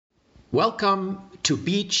Welcome to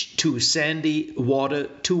Beach Too Sandy, Water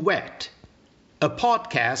Too Wet, a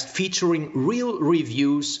podcast featuring real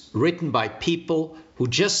reviews written by people who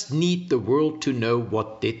just need the world to know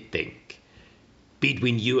what they think.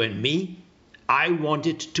 Between you and me, I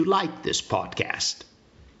wanted to like this podcast,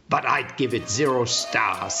 but I'd give it 0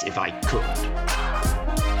 stars if I could.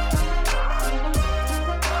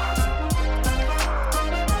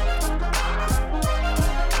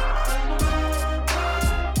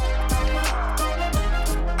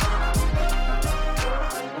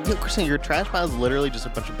 Christina, your trash pile is literally just a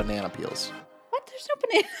bunch of banana peels. What? There's no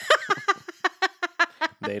banana.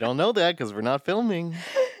 They don't know that because we're not filming.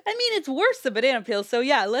 I mean, it's worse than banana peels, so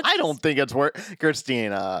yeah, let's... I don't think it's worse.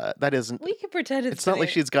 Christina, that isn't... We can pretend it's not like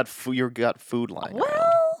she's got food lying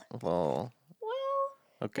around. Well...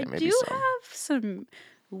 Okay, maybe I so. do have some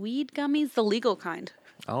weed gummies, the legal kind.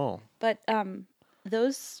 Oh. But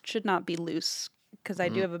those should not be loose because I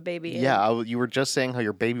do have a baby. Yeah, you were just saying how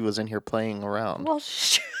your baby was in here playing around. Well,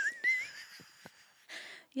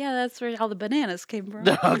 yeah, that's where all the bananas came from.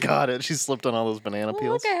 Oh, got it. She slipped on all those banana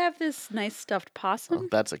peels. Look, I have this nice stuffed possum. Oh,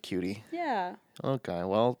 that's a cutie. Yeah. Okay,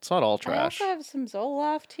 well, it's not all trash. I also have some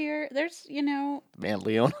Zoloft here. There's, Man,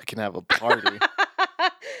 Leona can have a party.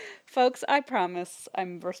 Folks, I promise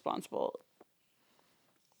I'm responsible.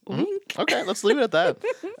 Wink. Okay, let's leave it at that.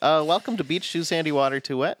 Welcome to Beach Too Sandy, Water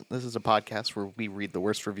Too Wet. This is a podcast where we read the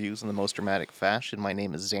worst reviews in the most dramatic fashion. My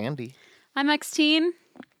name is Zandy. I'm Xteen,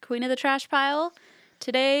 Queen of the Trash Pile.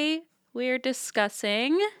 Today, we're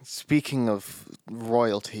discussing... Speaking of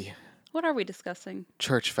royalty. What are we discussing?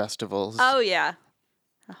 Church festivals. Oh, yeah.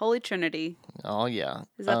 The Holy Trinity. Oh, yeah.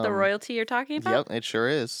 Is that the royalty you're talking about? Yep, it sure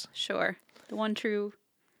is. Sure. The one true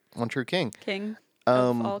king. King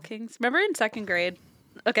of all kings. Remember in second grade?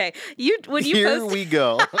 Okay, Here we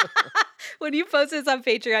go. When you posted this on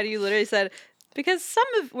Patreon, you literally said,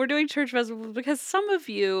 we're doing church festivals because some of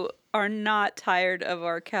you are not tired of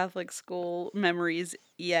our Catholic school memories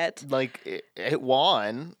yet. Like, it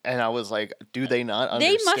won, and I was like, do they not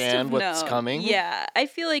understand what's coming? Yeah, I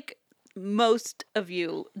feel like most of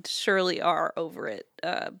you surely are over it.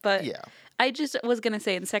 But yeah. I just was going to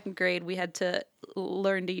say in second grade, we had to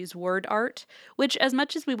learn to use word art, which as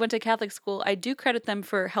much as we went to Catholic school, I do credit them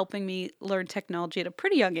for helping me learn technology at a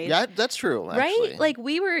pretty young age. Yeah, that's true, actually. Right? Like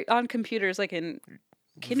we were on computers like in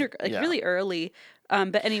kindergarten, really early.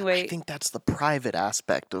 But anyway. I think that's the private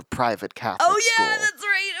aspect of private Catholic school. Oh, yeah, that's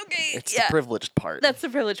right. Okay. It's the privileged part. That's the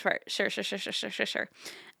privileged part. Sure. So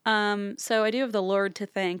I do have the Lord to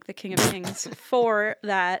thank, the King of Kings, for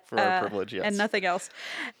that. For our privilege, yes. And nothing else.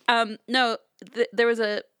 There was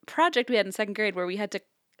a project we had in second grade where we had to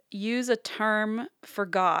use a term for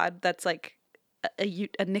God that's like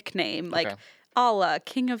a nickname, like Allah,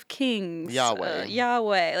 King of Kings,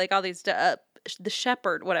 Yahweh, like all these, the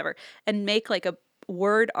shepherd, whatever, and make like a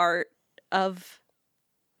word art of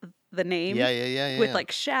the name. Yeah. With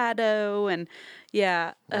like shadow and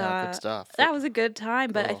good stuff. That was a good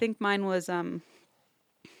time, but I think mine was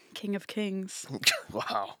King of Kings.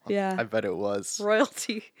 Wow. Yeah. I bet it was.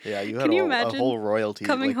 Royalty. Yeah, you had Can you a imagine whole royalty.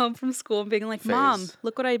 coming home from school and being like, phase. Mom,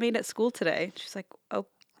 look what I made at school today. She's like, oh,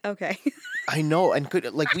 okay. I know, and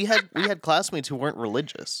we had classmates who weren't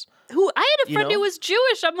religious. I had a friend who was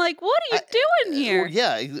Jewish. I'm like, what are you doing here?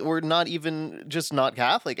 Or not even just not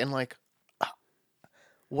Catholic, and like,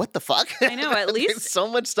 what the fuck? I know, at least there's so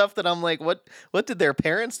much stuff that I'm like, what did their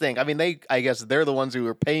parents think? I mean, I guess they're the ones who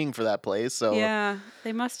were paying for that place, so yeah,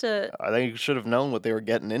 they must have. They should have known what they were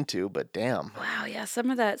getting into, but damn. Wow, yeah, some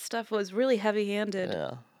of that stuff was really heavy-handed.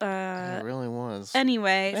 Yeah, it really was.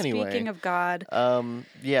 Anyway, speaking of God,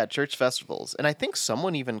 church festivals, and I think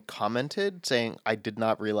someone even commented saying, "I did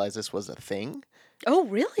not realize this was a thing." Oh,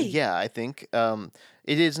 really? Yeah, I think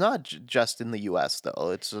it is not just in the U.S.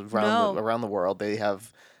 though. It's around the world. They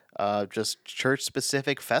have just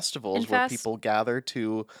church-specific festivals where people gather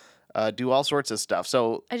to do all sorts of stuff.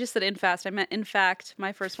 So I just said infast. I meant in fact.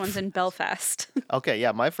 My first one's in Belfast. Okay,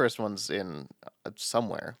 yeah, my first one's in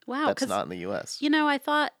somewhere. Wow, that's not in the U.S. I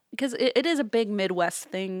thought because it is a big Midwest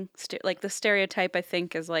thing. Like the stereotype, I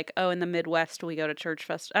think, is like, oh, in the Midwest we go to church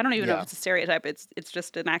fest. I don't even know if it's a stereotype. It's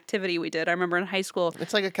just an activity we did. I remember in high school,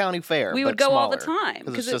 it's like a county fair. We would go all the time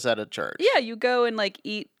because it's just at a church. Yeah, you go and like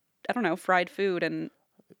eat, I don't know, fried food and.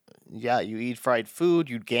 Yeah, you eat fried food.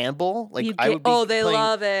 You gamble. Like they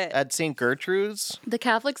love it at St. Gertrude's. The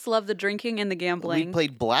Catholics love the drinking and the gambling. We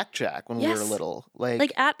played blackjack when we were little.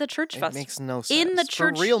 Like at the church festival. It makes no sense. In the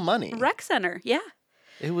church for real money. Rec center. Yeah.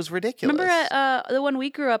 It was ridiculous. Remember at the one we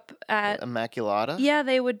grew up at Immaculata? Yeah,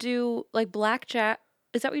 they would do like blackjack.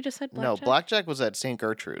 Is that what you just said? Blackjack? No, blackjack was at St.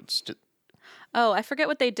 Gertrude's. Oh, I forget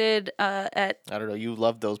what they did at... I don't know. You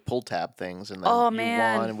loved those pull tab things, and then you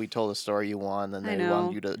won, and we told a story you won, and they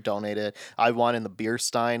wanted you to donate it. I won in the beer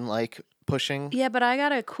stein, pushing. Yeah, but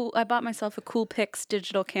I bought myself a Coolpix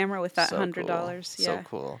digital camera with that $100. Cool. Yeah. So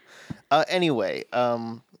cool. Anyway,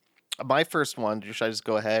 my first one, should I just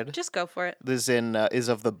go ahead? Just go for it. This is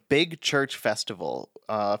of the Big Church Festival,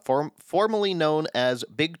 formerly known as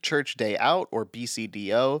Big Church Day Out, or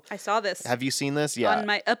BCDO. I saw this. Have you seen this? Yeah. On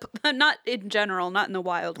my not in general, not in the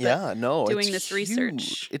wild. But doing this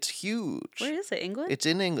research. It's huge. Where is it? England? It's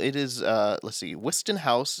in England. It is. Let's see, Whiston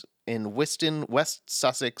House in Whiston, West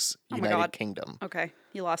Sussex, United Kingdom. Okay,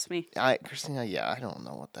 you lost me. Christina, I don't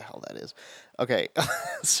know what the hell that is. Okay,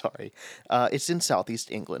 sorry. It's in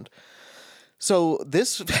Southeast England. So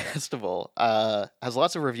this festival has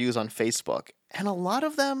lots of reviews on Facebook, and a lot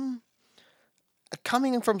of them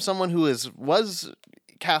coming from someone who was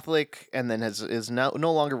Catholic and then is now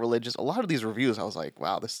no longer religious. A lot of these reviews, I was like,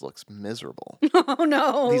 wow, this looks miserable. Oh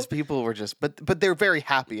no. These people were just but they're very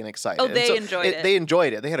happy and excited. Oh, they enjoyed it. They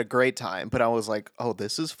enjoyed it. They had a great time. But I was like, oh,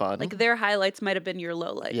 this is fun. Like their highlights might have been your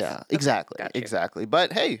lowlights. Yeah, exactly. Gotcha. Exactly.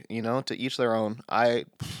 But hey, to each their own.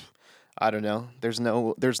 I don't know. There's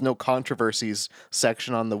no controversies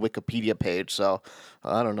section on the Wikipedia page, so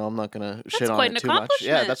I don't know. I'm not gonna shit on it too much.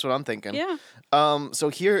 Yeah, that's what I'm thinking. Yeah. So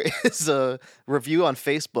here is a review on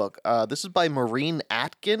Facebook. This is by Maureen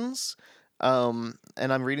Atkins. And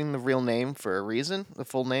I'm reading the real name for a reason, the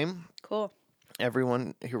full name. Cool.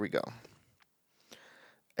 Everyone, here we go.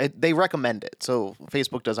 They recommend it. So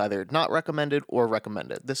Facebook does either not recommend it or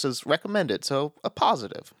recommend it. This is recommended, so a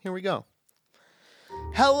positive. Here we go.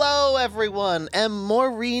 Hello, everyone. I'm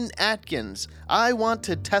Maureen Atkins. I want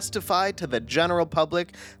to testify to the general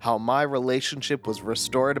public how my relationship was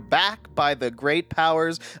restored back by the great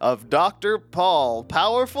powers of Dr. Paul,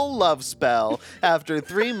 powerful love spell. After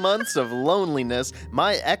 3 months of loneliness,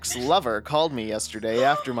 my ex-lover called me yesterday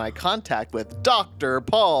after my contact with Dr.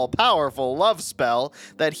 Paul, powerful love spell,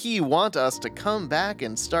 that he want us to come back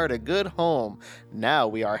and start a good home. Now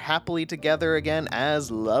we are happily together again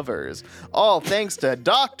as lovers. All thanks to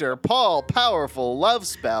Dr. Paul, powerful love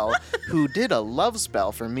spell, who did a love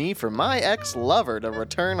spell for me for my ex-lover to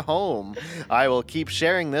return home. I will keep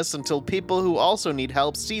sharing this until people who also need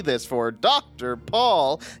help see this, for Dr.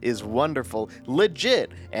 Paul is wonderful,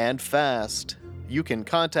 legit, and fast. You can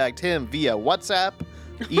contact him via WhatsApp,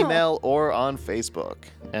 email, or on Facebook.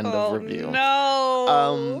 End of review.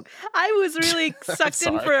 No. I was really sucked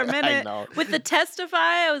in for a minute. With the testify,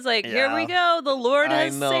 I was like, here we go. The Lord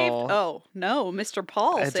has saved. Oh, no. Mr.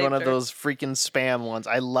 Paul saved her. It's one of those freaking spam ones.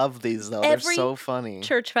 I love these, though. They're so funny.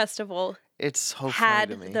 Church festival it's so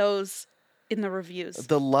funny to me. Had those in the reviews.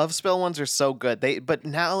 The love spell ones are so good. But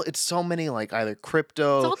now it's so many either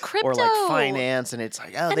crypto or finance, and it's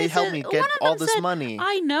like, they help me get all this money.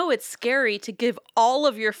 I know it's scary to give all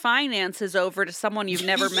of your finances over to someone you've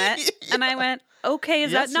never met. Yeah. And I went, okay,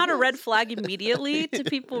 is that not a red flag immediately to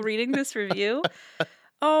people reading this review?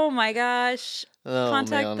 Oh my gosh.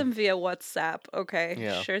 Contact them via WhatsApp.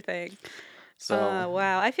 Okay, sure thing. So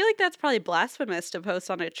wow, I feel like that's probably blasphemous to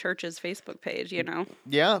post on a church's Facebook page.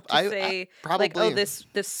 Yeah, I probably this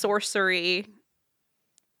sorcery.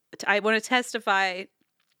 I want to testify.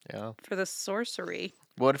 Yeah. For the sorcery.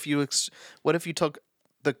 What if you took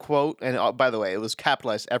the quote, and by the way, it was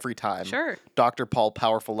capitalized every time. Sure. Dr. Paul,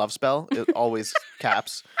 powerful love spell. It always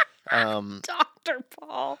caps. Dr.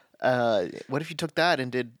 Paul. What if you took that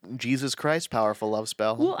and did Jesus Christ, powerful love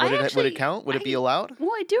spell? Well, would it count? Would it be allowed?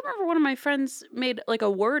 Well, I do remember one of my friends made a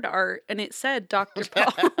word art, and it said Dr.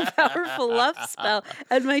 Paul, powerful love spell,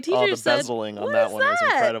 and my teacher said, the bezeling on that one was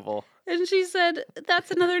incredible. And she said,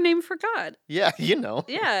 that's another name for God. Yeah,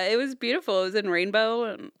 Yeah, it was beautiful. It was in rainbow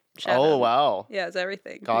and shadow. Oh, wow. Yeah, it's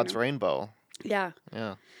everything. God's rainbow. Yeah.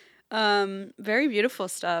 Yeah. Very beautiful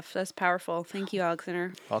stuff. That's powerful. Thank you,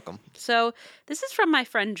 Alexander. Welcome. So this is from my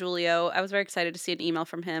friend Julio. I was very excited to see an email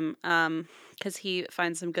from him because he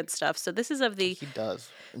finds some good stuff. So this is of the... He does.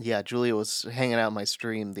 Yeah, Julio was hanging out in my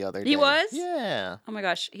stream the other day. He was? Yeah. Oh my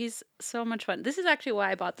gosh, he's so much fun. This is actually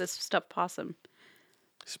why I bought this stuffed possum.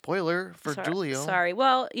 Spoiler for Julio. Sorry.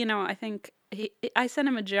 Well, I think... I sent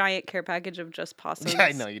him a giant care package of just possums. Yeah,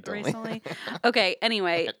 I know you told recently. Okay,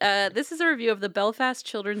 anyway, this is a review of the Belfast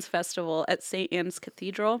Children's Festival at St. Anne's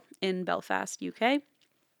Cathedral in Belfast, UK.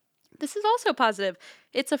 This is also positive.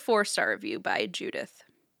 It's a 4-star review by Judith.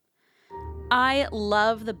 I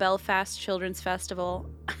love the Belfast Children's Festival,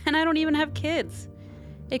 and I don't even have kids.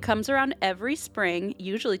 It comes around every spring,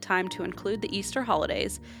 usually timed to include the Easter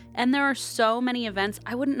holidays, and there are so many events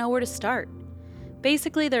I wouldn't know where to start.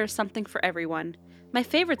 Basically, there's something for everyone. My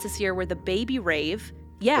favorites this year were the Baby Rave.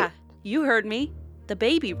 Yeah, you heard me, the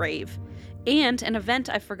baby rave, and an event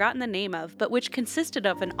I've forgotten the name of, but which consisted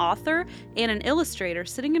of an author and an illustrator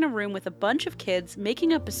sitting in a room with a bunch of kids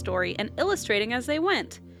making up a story and illustrating as they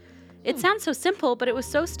went. It sounds so simple, but it was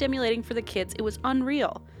so stimulating for the kids, it was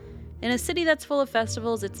unreal. In a city that's full of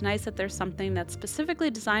festivals, it's nice that there's something that's specifically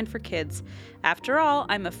designed for kids. After all,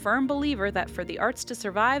 I'm a firm believer that for the arts to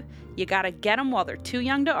survive, you gotta get them while they're too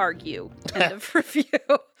young to argue. End of review.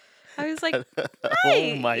 I was like, nice.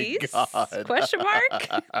 Oh my God. Question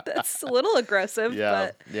mark? That's a little aggressive.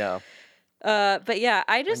 Yeah, But yeah,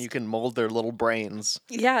 I just... And you can mold their little brains.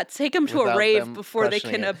 Yeah, take them to a rave before they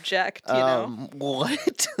can object, you know?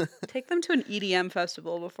 What? Take them to an EDM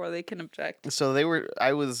festival before they can object. So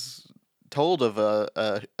I was told of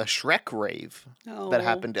a Shrek rave that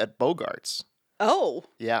happened at Bogart's. Oh.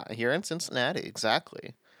 Yeah, here in Cincinnati,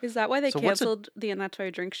 exactly. Is that why they canceled the And That's Why I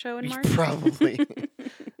Drink show in March? Probably.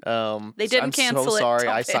 They didn't cancel it. I'm so sorry.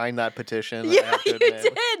 I signed that petition. Yeah, you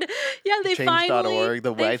did. Yeah, they finally... Change.org.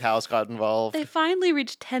 The White House got involved. They finally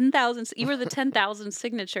reached 10,000. You were the 10,000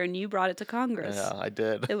 signature, and you brought it to Congress. Yeah, I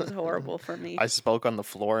did. It was horrible for me. I spoke on the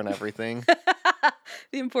floor and everything.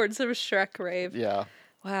 The importance of a Shrek rave. Yeah.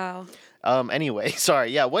 Wow. Anyway, sorry.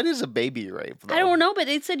 Yeah, what is a baby rave, though? I don't know, but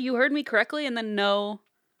it said you heard me correctly, and then no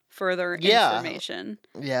further information.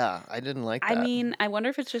 Yeah, I didn't like that. I mean, I wonder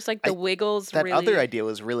if it's just like the Wiggles. That other idea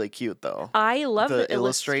was really cute, though. I love the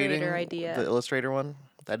illustrator idea. The illustrator one?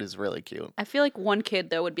 That is really cute. I feel like one kid,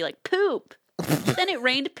 though, would be like, poop. Then it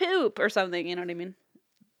rained poop or something. You know what I mean?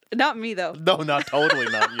 Not me, though. No, not totally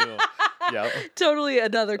not you. Yeah. Totally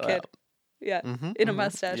another kid. Yeah. In a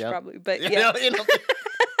mustache, probably. But yeah.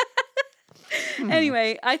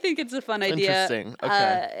 Anyway, I think it's a fun idea. Interesting.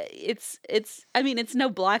 Okay. It's no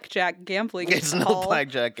blackjack gambling. It's no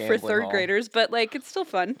blackjack gambling for third graders, but like it's still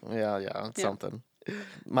fun. Yeah, it's something.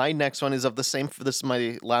 My next one is of the same. This is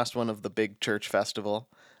my last one of the big church festival,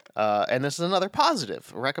 and this is another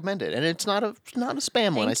positive, recommended, and it's not a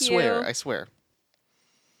spam one. I swear.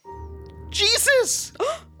 Jesus.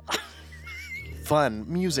 Fun,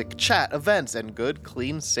 music, chat, events, and good,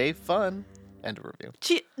 clean, safe fun. End of review.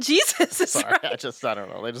 Jesus is Sorry, right. I don't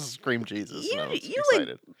know. They just scream Jesus. You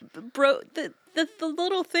excited. Like, bro, the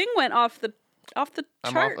little thing went off the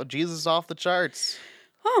chart. Jesus off the charts.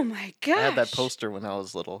 Oh my gosh. I had that poster when I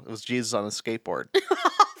was little. It was Jesus on a skateboard.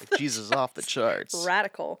 Jesus off the charts.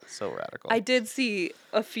 Radical. So radical. I did see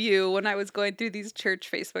a few when I was going through these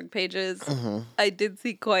church Facebook pages. Mm-hmm. I did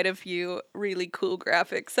see quite a few really cool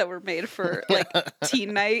graphics that were made for like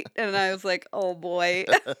teen night. And I was like, oh boy,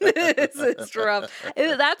 this is rough.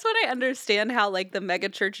 That's when I understand how like the mega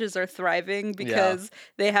churches are thriving because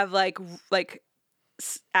they have like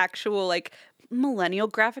actual like millennial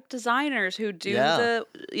graphic designers who do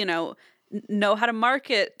know how to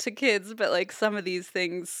market to kids, but like some of these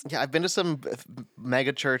things. Yeah, I've been to some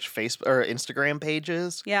mega church Facebook or Instagram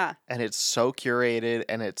pages. Yeah. And it's so curated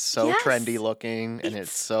and it's so trendy looking and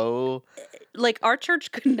it's so like our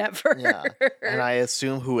church could never. Yeah. And I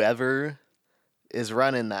assume whoever is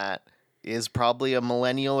running that is probably a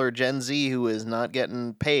millennial or Gen Z who is not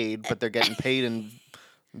getting paid, but they're getting paid in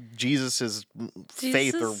Jesus'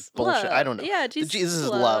 faith or bullshit. Love. I don't know. Yeah, Jesus'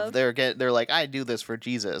 love. They're like, I do this for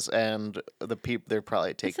Jesus, and the people they're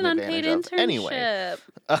probably taking advantage of. Internship. Anyway,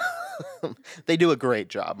 they do a great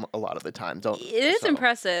job a lot of the time. It is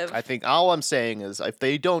impressive. I think all I'm saying is, if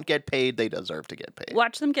they don't get paid, they deserve to get paid.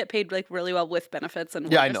 Watch them get paid like really well with benefits,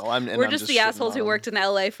 and I know. We're just the assholes who worked in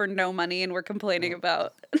LA for no money, and we're complaining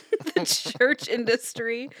about the church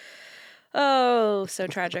industry. Oh, so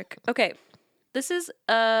tragic. Okay. This is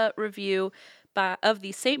a review of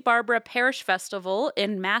the St. Barbara Parish Festival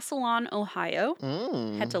in Massillon, Ohio.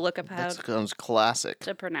 Had to look up how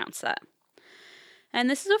to pronounce that. And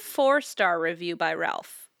this is a 4-star review by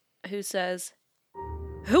Ralph, who says,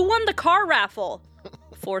 "Who won the car raffle?"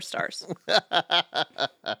 4 stars.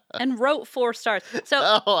 And wrote 4 stars. So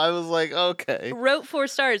I was like, okay. Wrote 4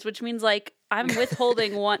 stars, which means like I'm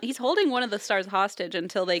withholding one. He's holding one of the stars hostage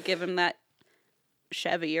until they give him that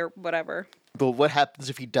Chevy or whatever. But what happens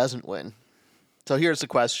if he doesn't win? So here's the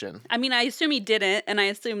question. I mean, I assume he didn't, and I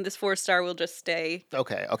assume this 4-star will just stay.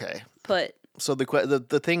 Okay. Put. So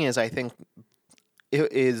the thing is, I think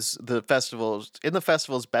it is in the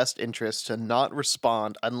festival's best interest to not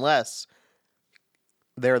respond unless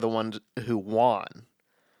they're the ones who won.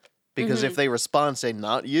 Because if they respond, say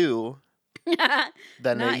not you,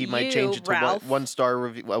 then he might change it to a 1-star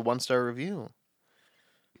review.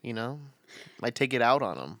 You know? Might take it out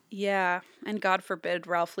on him. Yeah, and God forbid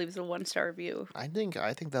Ralph leaves a 1-star review. I think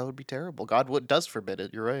that would be terrible. God does forbid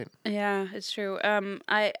it. You're right. Yeah, it's true. Do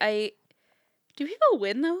people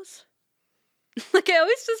win those? Like, I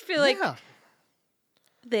always just feel like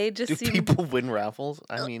they just Do people win raffles?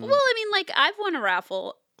 I mean... Well, I mean, like, I've won a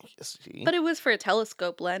raffle, but it was for a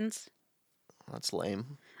telescope lens. That's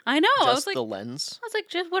lame. I know. Just I was like, the lens? I was like,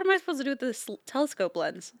 Jeff, what am I supposed to do with this telescope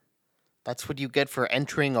lens? That's what you get for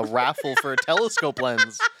entering a raffle for a telescope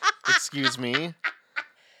lens. Excuse me.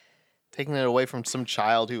 Taking it away from some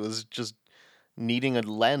child who was just needing a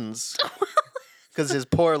lens. Because his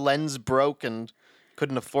poor lens broke and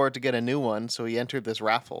couldn't afford to get a new one, so he entered this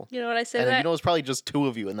raffle. You know what I say to that? that? You know, it's probably just 2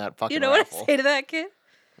 of you in that fucking raffle. You know what I say to that kid?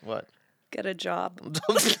 What? Get a job.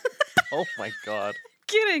 Oh my god.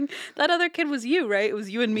 Kidding. That other kid was you, right? It was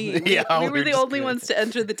you and me. Yeah, we were the only ones to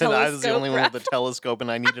enter the telescope. And I was the only one with the telescope,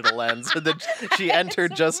 and I needed a lens. And then she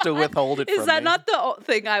entered just to withhold it from me. Is that not the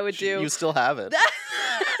thing I would do? You still have it.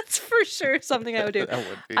 That's for sure something I would do. That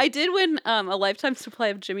would be. I did win a lifetime supply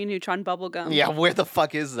of Jimmy Neutron bubblegum. Yeah, where the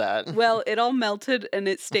fuck is that? Well, it all melted, and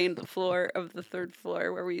it stained the floor of the 3rd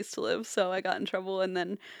floor where we used to live, so I got in trouble, and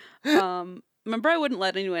then remember I wouldn't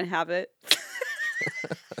let anyone have it.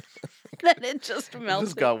 Then it just melted. It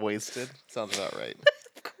just got wasted. Sounds about right.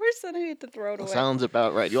 Of course, then I had to throw it away. Sounds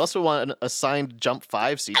about right. You also want a signed Jump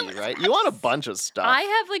 5 CD, right? You want a bunch of stuff. I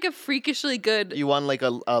have like a freakishly good... You want like a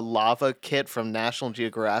lava kit from National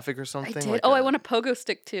Geographic or something? I did. Like I want a pogo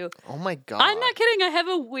stick too. Oh my god. I'm not kidding. I have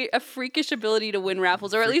a freakish ability to win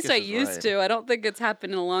raffles, or at least I used to. I don't think it's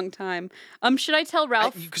happened in a long time. Should I tell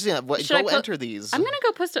Ralph? Go enter these. I'm going to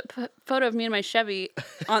go post a photo of me and my Chevy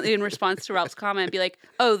in response to Ralph's comment and be like,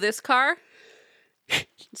 oh, this car?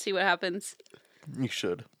 See what happens. You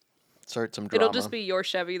should. Start some drama. It'll just be your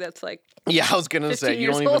Chevy that's like... Yeah, I was going to say, you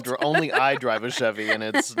don't even only I drive a Chevy, and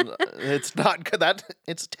it's not that.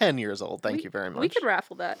 It's 10 years old. Thank you very much. We could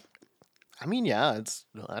raffle that. I mean, yeah,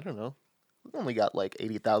 I don't know. We've only got like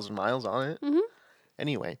 80,000 miles on it. Mm-hmm.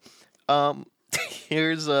 Anyway,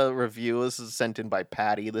 here's a review. This is sent in by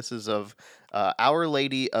Patty. This is of Our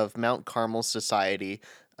Lady of Mount Carmel Society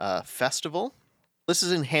Festival. This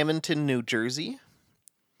is in Hamilton, New Jersey.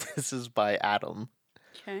 This is by Adam.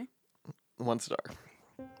 Okay. 1 star.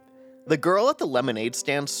 The girl at the lemonade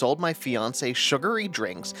stand sold my fiancé sugary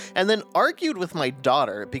drinks and then argued with my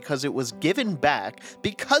daughter because it was given back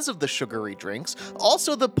because of the sugary drinks.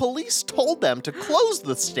 Also, the police told them to close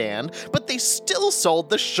the stand, but they still sold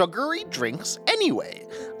the sugary drinks anyway.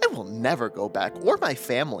 I will never go back, or my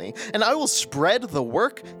family, and I will spread the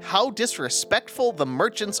work how disrespectful the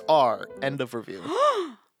merchants are. End of review.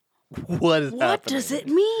 What does it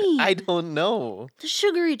mean? I don't know. The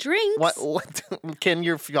sugary drinks. What can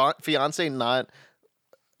your fiance not?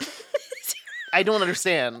 I don't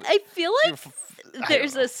understand. I feel like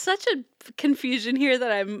there's such a confusion here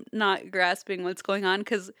that I'm not grasping what's going on.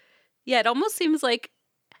 Because, yeah, it almost seems like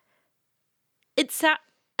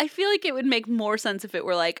I feel like it would make more sense if it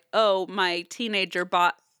were like, oh, my teenager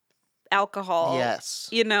bought alcohol. Yes.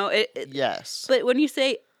 You know. Yes. But when you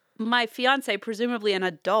say my fiance, presumably an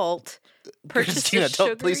adult, purchased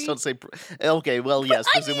sugary... Please don't say... Okay, well, yes,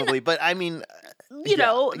 presumably. But I mean...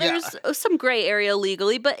 there's some gray area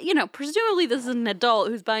legally, but, presumably this is an adult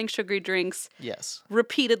who's buying sugary drinks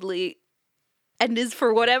repeatedly and is,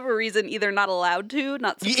 for whatever reason, either not allowed to,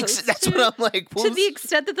 not supposed That's to. What I'm like. To the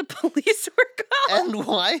extent that the police were called. And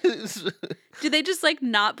why? Do they just,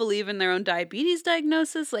 not believe in their own diabetes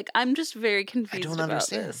diagnosis? I'm just very confused about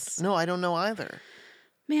understand. This. No, I don't know either.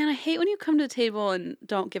 Man, I hate when you come to the table and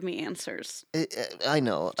don't give me answers. I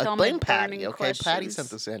know. Blame Patty, okay? Questions. Patty sent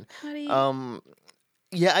this in. Patty?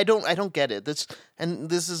 Yeah, I don't get it. This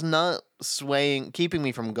is not keeping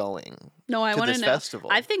me from going. No, I want to know. Festival.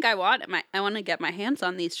 I think I want to get my hands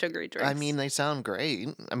on these sugary drinks. I mean, they sound great.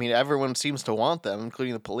 I mean, everyone seems to want them,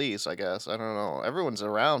 including the police. I guess I don't know. Everyone's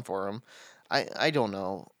around for them. I don't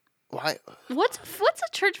know why. What's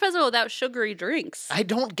a church festival without sugary drinks? I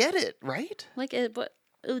don't get it. Right?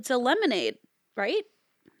 It's a lemonade, right?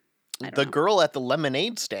 The girl at the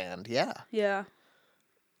lemonade stand, yeah. Yeah.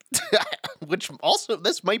 Which also,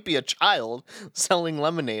 this might be a child selling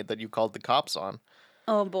lemonade that you called the cops on.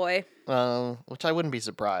 Oh boy. Which I wouldn't be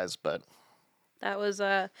surprised, but that was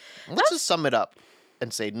Let's just sum it up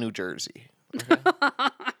and say New Jersey. Okay?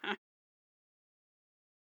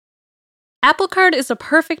 Apple Card is a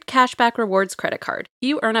perfect cashback rewards credit card.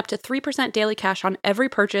 You earn up to 3% daily cash on every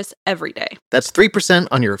purchase every day. That's 3%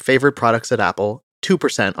 on your favorite products at Apple,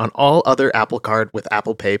 2% on all other Apple Card with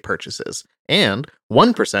Apple Pay purchases, and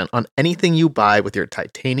 1% on anything you buy with your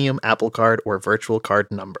titanium Apple Card or virtual card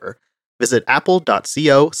number. Visit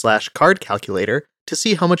apple.co/card calculator to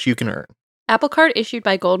see how much you can earn. Apple Card issued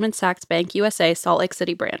by Goldman Sachs Bank USA, Salt Lake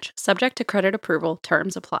City branch. Subject to credit approval.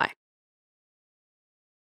 Terms apply.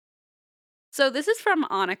 So this is from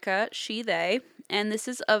Annika, she, they, and this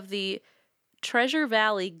is of the Treasure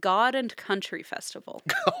Valley God and Country Festival.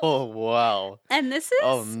 Oh, wow. And this is...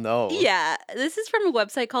 Oh, no. Yeah. This is from a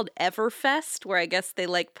website called Everfest, where I guess they,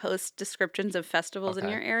 like, post descriptions of festivals in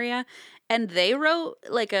your area. And they wrote,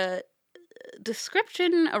 like, a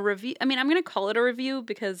description, a review. I mean, I'm going to call it a review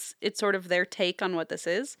because it's sort of their take on what this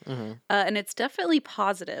is. Mm-hmm. And it's definitely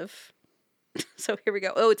positive. So here we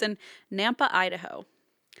go. Oh, it's in Nampa, Idaho.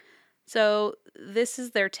 So this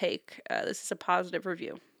is their take. This is a positive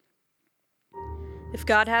review. If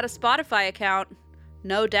God had a Spotify account,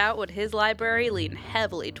 no doubt would his library lean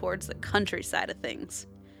heavily towards the country side of things.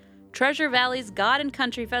 Treasure Valley's God and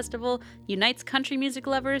Country Festival unites country music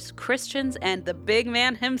lovers, Christians, and the big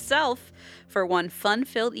man himself for one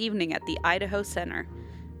fun-filled evening at the Idaho Center.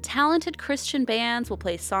 Talented Christian bands will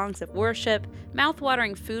play songs of worship,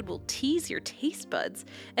 mouth-watering food will tease your taste buds,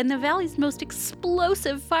 and the Valley's most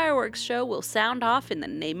explosive fireworks show will sound off in the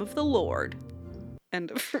name of the Lord. End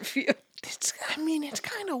of review. It's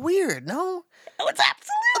kind of weird, no? Oh, it's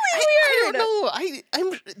absolutely weird. I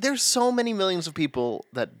don't know. There's so many millions of people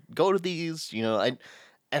that go to these, you know.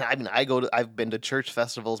 I've been to church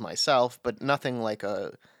festivals myself, but nothing like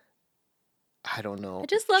I don't know. I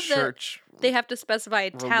just love church that they have to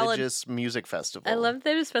specify religious music festival. I love that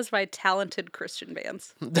they have to specify talented Christian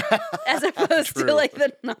bands as opposed to like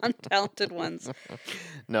the non-talented ones.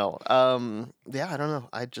 No, yeah, I don't know.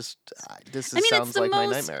 Sounds like my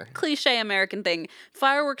nightmare. It's the most cliche American thing.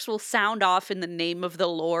 Fireworks will sound off in the name of the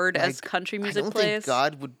Lord as country music plays. I don't think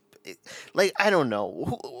God would. Like, I don't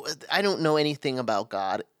know. I don't know anything about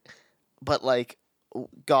God, but like,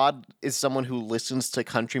 God is someone who listens to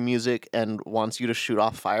country music and wants you to shoot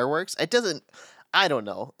off fireworks. I don't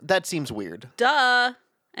know. That seems weird. Duh.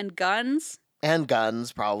 And guns? And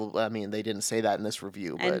guns, probably. I mean, they didn't say that in this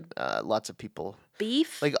review, but lots of people.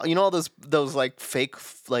 Beef? Like, you know all those like fake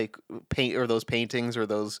like paint or those paintings or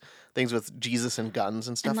those things with Jesus and guns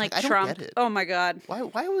and stuff? And like I Trump. don't get it. Oh my God.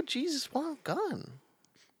 Why would Jesus want a gun?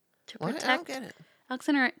 To protect. I don't get it.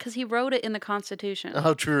 Alexander, because he wrote it in the Constitution.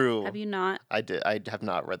 Oh, true. Have you not? I did. I have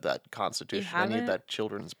not read that Constitution. I need that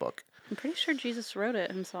children's book. I'm pretty sure Jesus wrote it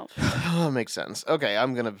himself. Makes sense. Okay,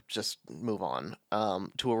 I'm going to just move on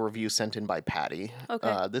to a review sent in by Patty.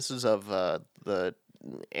 Okay. This is of the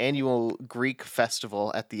annual Greek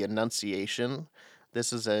festival at the Annunciation.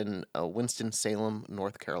 This is in Winston-Salem,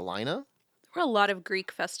 North Carolina. There are a lot of Greek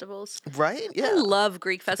festivals. Right? Yeah. I love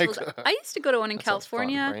Greek festivals. I used to go to one in that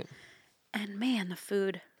California. Fun, right? And man, the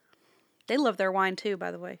food. They love their wine too,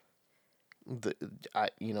 by the way.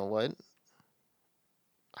 You know what?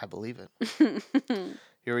 I believe it.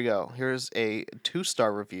 Here we go. Here's a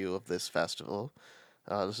 2-star review of this festival.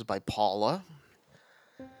 This is by Paula.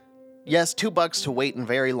 Yes, $2 to wait in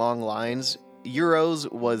very long lines. Euros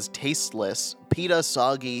was tasteless, pita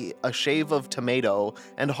soggy, a shave of tomato,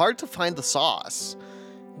 and hard to find the sauce.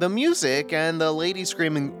 The music and the lady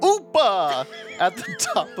screaming "Oopa" at the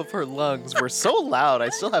top of her lungs were so loud I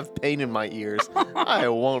still have pain in my ears. I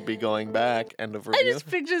won't be going back. End of review. I just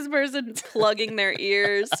picture this person plugging their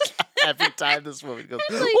ears. Every time this woman goes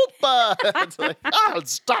 "Oopa." It's like,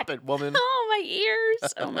 stop it, woman. Oh, my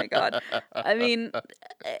ears. Oh my God. I mean,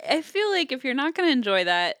 I feel like if you're not going to enjoy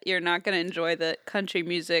that, you're not going to enjoy the country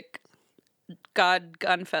music God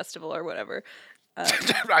Gun Festival or whatever.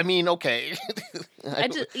 I mean, okay. I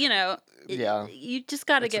just, yeah. You just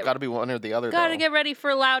got to It's got to be one or the other. Got to get ready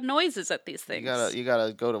for loud noises at these things. You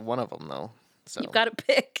gotta go to one of them though. So you've got to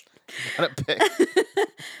pick.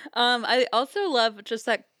 I also love just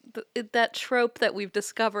that trope that we've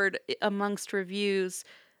discovered amongst reviews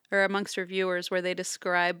or amongst reviewers where they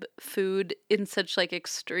describe food in such like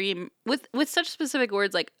extreme with such specific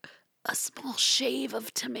words like a small shave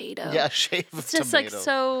of tomato. Yeah, shave of it's just tomato. Like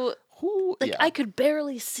so. I could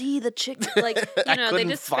barely see the chicken. Like, I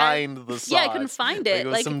couldn't find the sauce. Yeah, I couldn't find it. Like it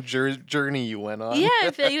was some journey you went on. Yeah,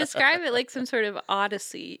 if you describe it like some sort of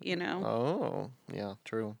odyssey, Oh, yeah,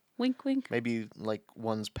 true. Wink, wink. Maybe like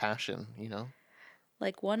one's passion,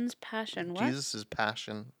 Like one's passion. What? Jesus'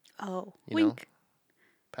 passion. Oh, wink.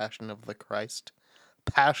 Passion of the Christ.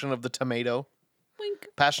 Passion of the tomato. Wink.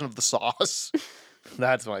 Passion of the sauce.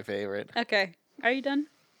 That's my favorite. Okay. Are you done?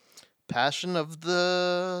 Passion of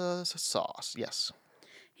the sauce, yes.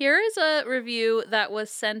 Here is a review that was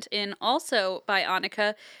sent in also by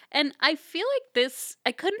Annika, and I feel like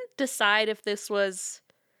I couldn't decide if this was,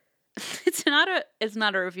 it's not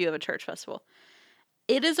a review of a church festival.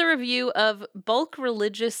 It is a review of Bulk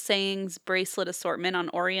Religious Sayings Bracelet Assortment on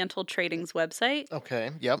Oriental Trading's website.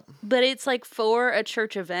 Okay, yep. But it's like for a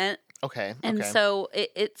church event. Okay. And so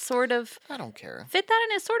it sort of... I don't care. Fit that,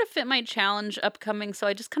 and it sort of fit my challenge upcoming, so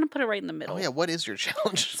I just kind of put it right in the middle. Oh, yeah. What is your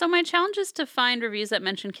challenge? So my challenge is to find reviews that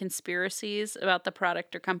mention conspiracies about the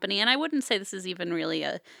product or company. And I wouldn't say this is even really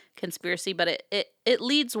a conspiracy, but it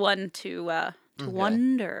leads one to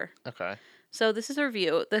wonder. Okay. So this is a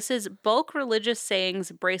review. This is Bulk Religious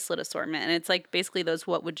Sayings Bracelet Assortment. And it's like basically those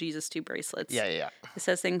What Would Jesus Do bracelets. Yeah. It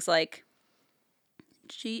says things like,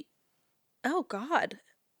 oh, God.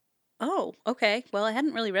 Oh, okay. Well, I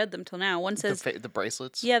hadn't really read them till now. One says... The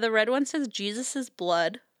bracelets? Yeah, the red one says Jesus'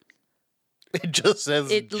 blood. It just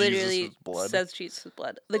says it literally Jesus' blood. says Jesus'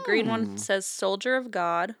 blood. The green one says Soldier of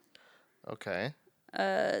God. Okay.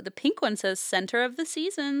 The pink one says Center of the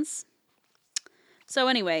Seasons. So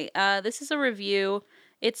anyway, this is a review.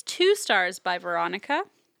 It's 2 stars by Veronica,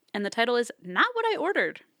 and the title is Not What I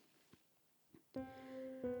Ordered.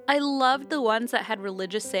 I loved the ones that had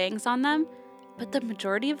religious sayings on them, but the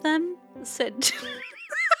majority of them said...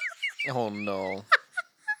 Oh, no.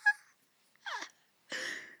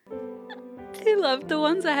 I loved the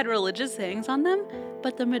ones that had religious sayings on them,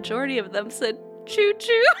 but the majority of them said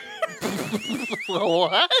choo-choo.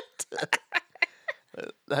 What?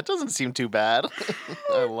 That doesn't seem too bad.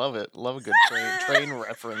 I love it. Love a good train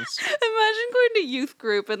reference. Imagine going to youth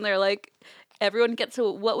group and they're like, everyone gets a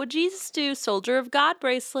What Would Jesus Do? Soldier of God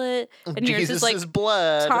bracelet. And yours is like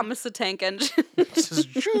blood. Thomas the Tank Engine. This is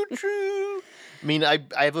choo-choo. I mean, I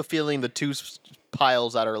have a feeling the 2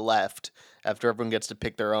 piles that are left after everyone gets to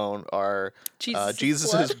pick their own are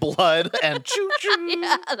Jesus' blood and choo-choo.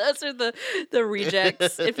 Yeah, those are the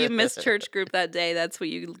rejects. If you missed church group that day, that's what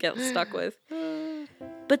you get stuck with.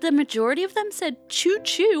 But the majority of them said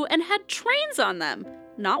choo-choo and had trains on them.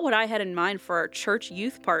 Not what I had in mind for our church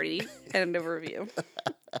youth party. End of review.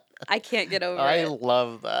 I can't get over it. I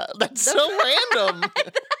love that. That's so random.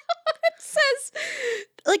 It says,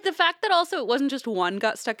 like, the fact that also it wasn't just one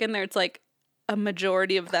got stuck in there. It's like a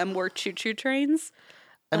majority of them were choo-choo trains.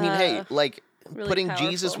 I mean, hey, like, really putting powerful.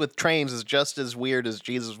 Jesus with trains is just as weird as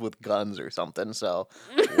Jesus with guns or something. So,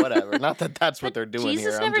 whatever. Not that that's what they're doing Jesus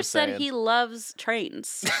here. Jesus never I'm just said saying. he loves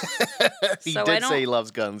trains. He did say he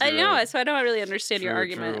loves guns. I know, right. so I don't really understand your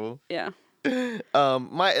argument. True. Yeah.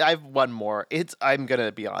 I have one more. I'm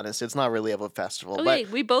gonna be honest. It's not really of a festival. Okay,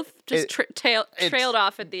 but we both just trailed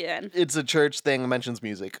off at the end. It's a church thing. Mentions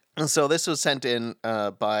music. And so this was sent in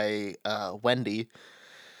by Wendy,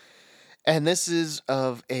 and this is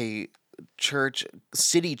of a church,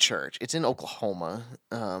 city church. It's in Oklahoma.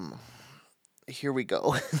 Here we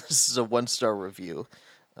go. This is a 1-star review.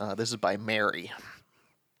 This is by Mary.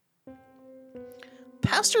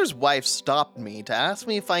 Pastor's wife stopped me to ask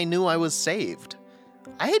me if I knew I was saved.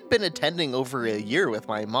 I had been attending over a year with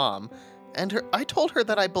my mom, and I told her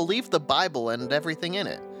that I believed the Bible and everything in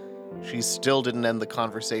it. She still didn't end the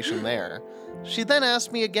conversation there. She then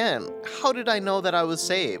asked me again, how did I know that I was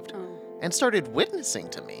saved, and started witnessing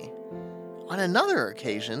to me. On another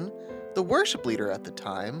occasion, the worship leader at the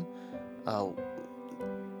time,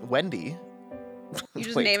 Wendy... You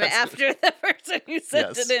just name it after the person who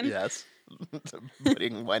sent it in. Yes.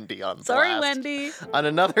 Putting Wendy on Sorry, blast. Wendy. On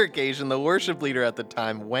another occasion, the worship leader at the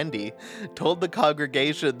time, Wendy, told the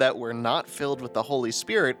congregation that we're not filled with the Holy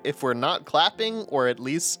Spirit if we're not clapping or at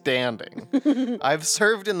least standing. I've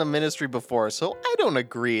served in the ministry before, so I don't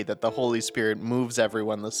agree that the Holy Spirit moves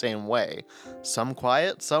everyone the same way. Some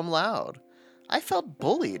quiet, some loud. I felt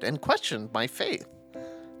bullied and questioned my faith.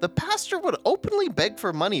 The pastor would openly beg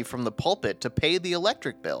for money from the pulpit to pay the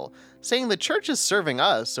electric bill, saying the church is serving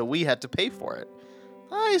us, so we had to pay for it.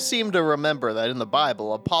 I seem to remember that in the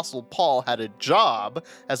Bible, Apostle Paul had a job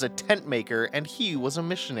as a tent maker and he was a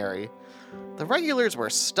missionary. The regulars were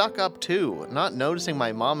stuck up too, not noticing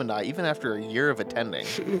my mom and I even after a year of attending.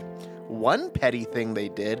 One petty thing they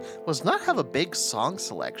did was not have a big song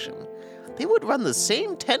selection. They would run the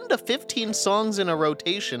same 10 to 15 songs in a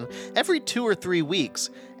rotation every 2 or 3 weeks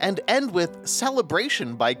and end with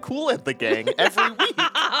Celebration by Kool and the Gang every week.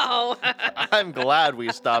 I'm glad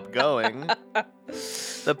we stopped going.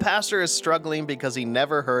 The pastor is struggling because he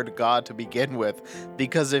never heard God to begin with,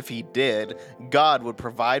 because if he did, God would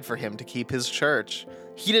provide for him to keep his church.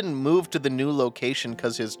 He didn't move to the new location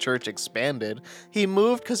because his church expanded. He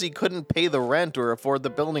moved because he couldn't pay the rent or afford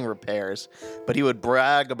the building repairs. But he would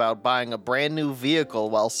brag about buying a brand new vehicle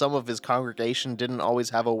while some of his congregation didn't always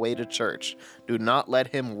have a way to church. Do not let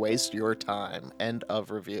him waste your time. End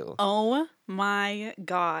of review. Oh my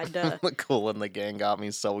God. Kool and the Gang got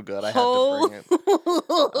me so good. I had to bring it.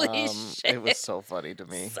 Holy shit. It was so funny to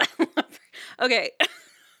me. Okay.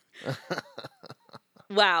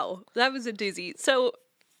 Wow. That was a doozy. So,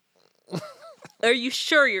 are you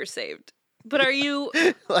sure you're saved? But are you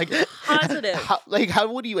positive?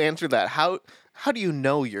 How would you answer that? How do you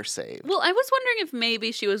know you're saved? Well, I was wondering if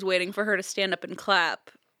maybe she was waiting for her to stand up and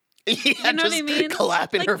clap. Yeah, you know what I mean?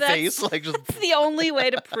 Clap in her face. That's the only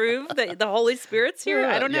way to prove that the Holy Spirit's here?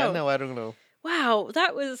 I don't know. Yeah, no, I don't know. Wow,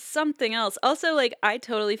 that was something else. Also, like, I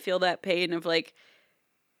totally feel that pain of, like,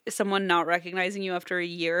 someone not recognizing you after a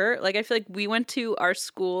year. Like, I feel like we went to our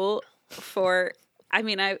school for,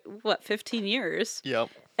 15 years? Yep.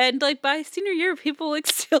 And, like, by senior year, people, like,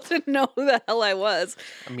 still didn't know who the hell I was.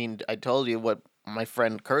 I mean, I told you what my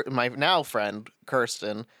friend, my now friend,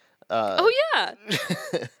 Kirsten... oh, yeah.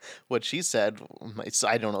 what she said,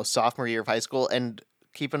 I don't know, sophomore year of high school. And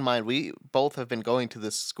keep in mind, we both have been going to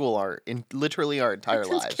this school literally our entire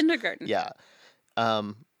lives. Since kindergarten. Yeah.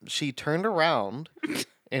 She turned around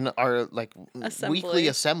in our, like, weekly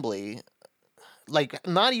assembly, like,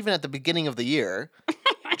 not even at the beginning of the year.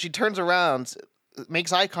 She turns around,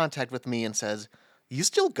 makes eye contact with me and says, "You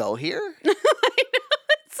still go here?" I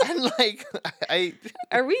know. And, like,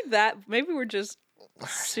 Are we that... Maybe we're just...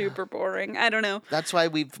 super boring. I don't know. That's why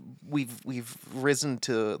we've risen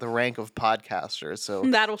to the rank of podcasters. So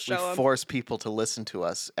that'll show we force people to listen to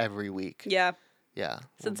us every week. Yeah. Yeah.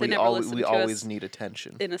 Since they never listen to us. We always need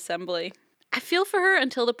attention in assembly. I feel for her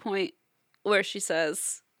until the point where she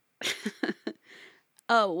says,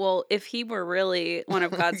 "Oh, well, if he were really one of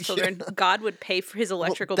God's children, God would pay for his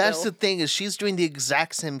electrical bill." That's the thing, is she's doing the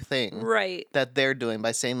exact same thing, right, that they're doing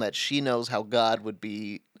by saying that she knows how God would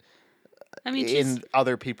be. In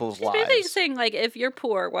other people's lives. She's basically saying, like, if you're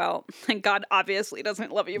poor, well, God obviously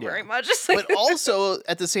doesn't love you very much. But also,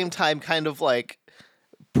 at the same time, kind of, like,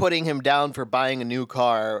 putting him down for buying a new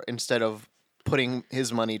car instead of putting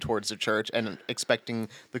his money towards the church and expecting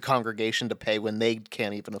the congregation to pay when they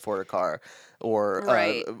can't even afford a car or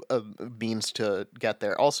a means to get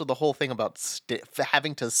there. Also, the whole thing about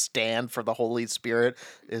having to stand for the Holy Spirit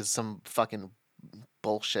is some fucking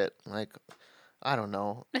bullshit. Like... I don't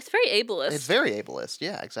know. It's very ableist. It's very ableist.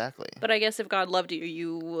 Yeah, exactly. But I guess if God loved you,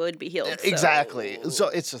 you would be healed. So. Exactly. So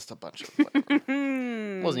it's just a bunch of whatever.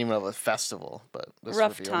 It wasn't even a festival, but this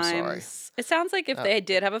rough review, times. I'm sorry. It sounds like if they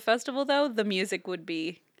did have a festival, though, the music would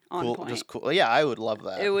be on point. Just cool. Yeah, I would love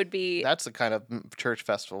that. It would be. That's the kind of church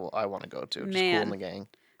festival I want to go to. Just Cool in the Gang.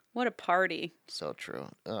 What a party. So true.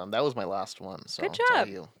 That was my last one. So good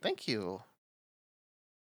job. Thank you.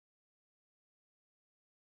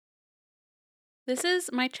 This is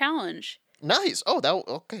my challenge. Nice. Oh,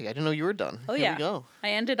 okay. I didn't know you were done. Oh, Here yeah. we go. I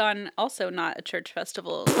ended on also not a church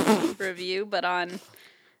festival review, but on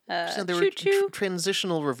so there were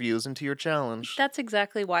transitional reviews into your challenge. That's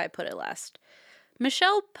exactly why I put it last.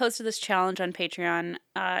 Michelle posted this challenge on Patreon.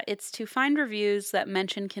 It's to find reviews that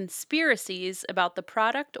mention conspiracies about the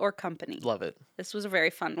product or company. Love it. This was a very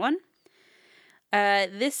fun one.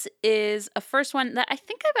 This is a first one that I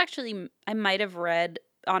think I might have read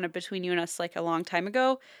on a Between You and Us like a long time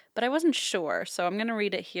ago, but I wasn't sure. So I'm going to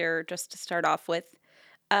read it here just to start off with.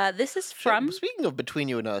 This is from... Speaking of Between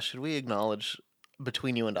You and Us, should we acknowledge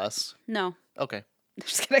Between You and Us? No. Okay.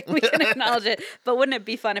 Just kidding. We can acknowledge it. But wouldn't it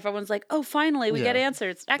be fun if everyone's like, oh, finally, we get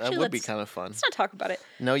answers. Actually, that would be kind of fun. Let's not talk about it.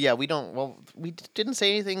 No, yeah, we don't. Well, we didn't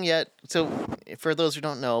say anything yet. So for those who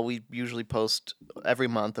don't know, we usually post every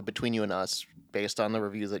month a Between You and Us based on the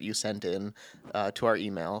reviews that you sent in to our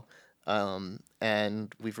email.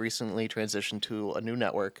 And we've recently transitioned to a new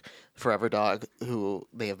network, Forever Dog, who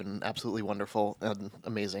they have been absolutely wonderful and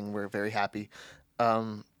amazing. We're very happy.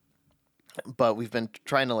 But we've been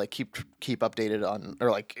trying to like keep updated on, or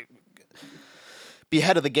like be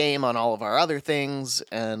ahead of the game on all of our other things.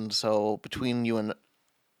 And so Between You and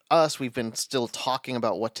Us, we've been still talking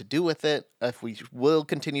about what to do with it. If we will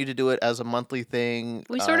continue to do it as a monthly thing.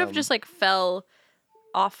 We sort of just like fell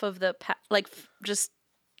off of the just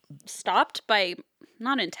stopped by,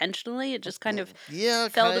 not intentionally, it just kind of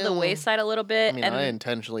fell to the wayside a little bit. I mean, I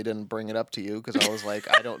intentionally didn't bring it up to you because I was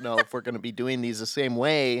like, I don't know if we're going to be doing these the same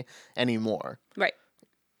way anymore. Right.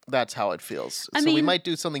 That's how it feels. So we might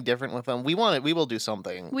do something different with them. We will do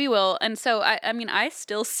something. We will. And so, I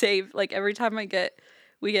still save, like, every time we get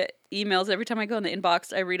emails, every time I go in the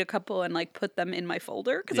inbox, I read a couple and, like, put them in my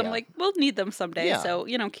folder because I'm like, we'll need them someday. Yeah. So,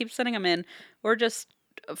 keep sending them in. We're just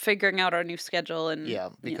figuring out our new schedule and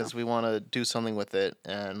because we want to do something with it,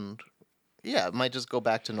 and it might just go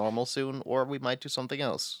back to normal soon, or we might do something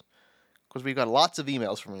else because we've got lots of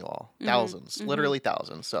emails from you all, thousands, literally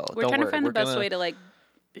thousands. So we're trying to find the best way to like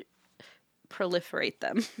proliferate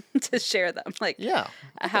them to share them, like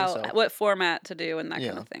what format to do and that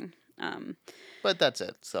kind of thing. But that's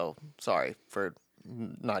it. So sorry for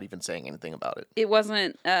not even saying anything about it. It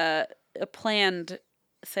wasn't a planned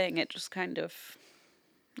thing. It just kind of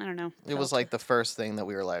I don't know. It was like the first thing that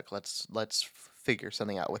we were like, let's figure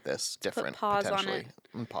something out with this different, pause potentially. on it.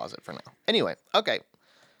 And pause it for now. Anyway, okay.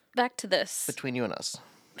 Back to this. Between you and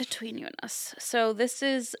us. So this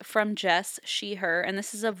is from Jess, she, her, and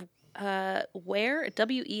this is of Ware, Weir.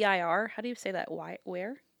 How do you say that?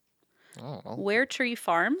 Where? I don't know. Ware Tree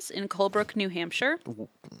Farms in Colebrook, New Hampshire.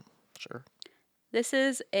 Sure. This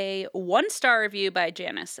is a 1-star review by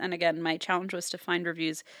Janice. And again, my challenge was to find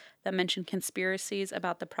reviews that mention conspiracies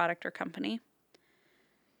about the product or company.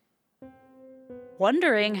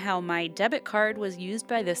 Wondering how my debit card was used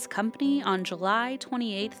by this company on July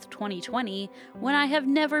 28th, 2020, when I have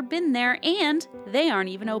never been there and they aren't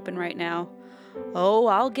even open right now. Oh,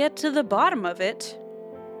 I'll get to the bottom of it.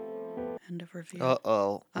 End of review.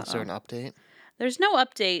 Uh-oh. Is there an update? There's no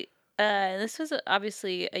update. This was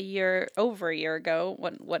obviously over a year ago.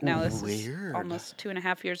 What now? This is almost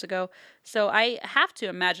 2.5 years ago. So I have to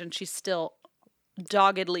imagine she's still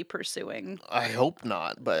doggedly pursuing. I hope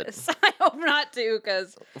not, but I hope not too,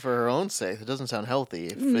 because for her own sake, it doesn't sound healthy.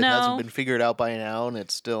 If it hasn't been figured out by now, and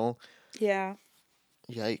it's still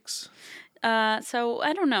yikes. So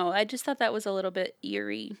I don't know. I just thought that was a little bit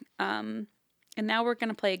eerie. And now we're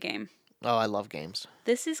gonna play a game. Oh, I love games.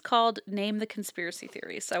 This is called Name the Conspiracy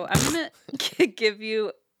Theory. So I'm going to give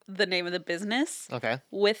you the name of the business. Okay.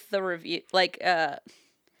 With the review,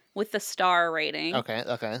 with the star rating. Okay.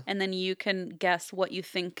 And then you can guess what you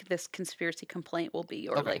think this conspiracy complaint will be,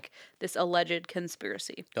 or this alleged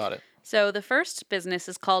conspiracy. Got it. So the first business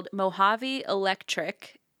is called Mojave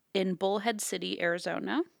Electric in Bullhead City,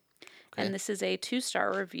 Arizona. Okay. And this is a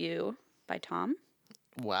 2-star review by Tom.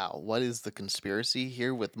 Wow, what is the conspiracy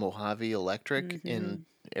here with Mojave Electric in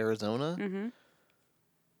Arizona? Mm-hmm.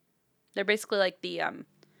 They're basically like the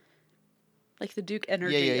Duke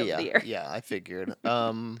Energy of the area. Yeah, I figured.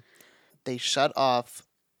 They shut off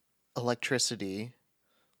electricity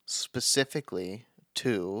specifically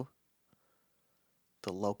to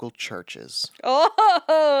the local churches.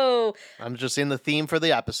 Oh! I'm just in the theme for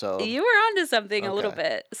the episode. You were onto something a little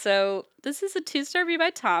bit. So this is a 2-star review by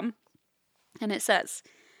Tom. And it says,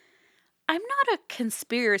 I'm not a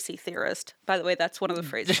conspiracy theorist. By the way, that's one of the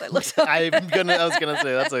phrases I looked up. I was gonna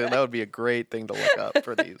say that would be a great thing to look up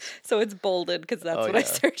for these. So it's bolded because that's what I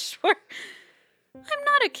searched for. I'm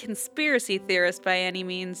not a conspiracy theorist by any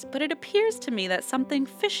means, but it appears to me that something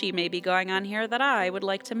fishy may be going on here that I would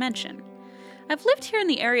like to mention. I've lived here in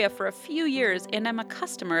the area for a few years and am a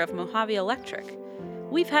customer of Mojave Electric.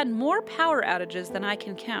 We've had more power outages than I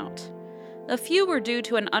can count. A few were due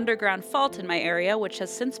to an underground fault in my area, which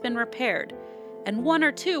has since been repaired, and 1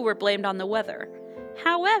 or 2 were blamed on the weather.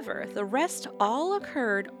 However, the rest all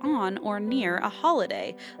occurred on or near a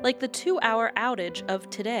holiday, like the 2-hour outage of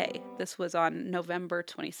today. This was on November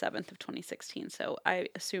 27th of 2016, so I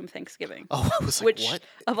assume Thanksgiving. Oh, I was like, what?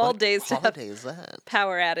 Of all days to have is that?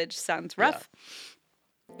 Power outage sounds rough.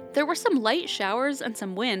 Yeah. There were some light showers and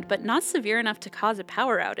some wind, but not severe enough to cause a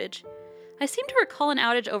power outage. I seem to recall an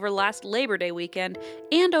outage over last Labor Day weekend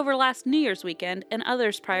and over last New Year's weekend and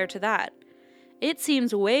others prior to that. It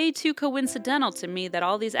seems way too coincidental to me that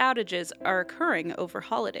all these outages are occurring over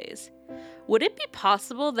holidays. Would it be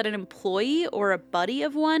possible that an employee or a buddy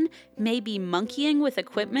of one may be monkeying with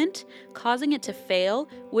equipment, causing it to fail,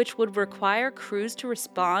 which would require crews to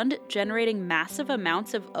respond, generating massive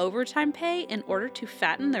amounts of overtime pay in order to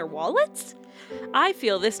fatten their wallets? I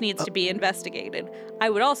feel this needs to be investigated. I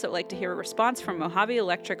would also like to hear a response from Mojave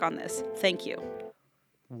Electric on this. Thank you.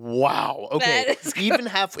 Wow. Okay. Even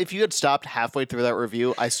if you had stopped halfway through that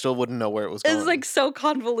review, I still wouldn't know where it was going. It's like so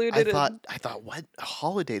convoluted. I thought, what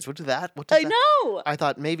holidays? What does that? I know. I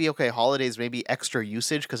thought maybe holidays, maybe extra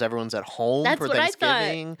usage because everyone's at home for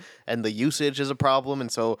Thanksgiving, and the usage is a problem, and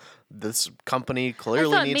so this company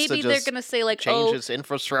clearly needs to just they're gonna say like change its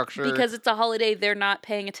infrastructure because it's a holiday. They're not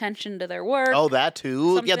paying attention to their work. Oh, that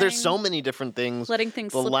too. Something. Yeah, there's so many different things. Letting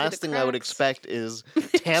things. The last thing I would expect is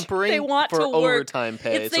tampering for overtime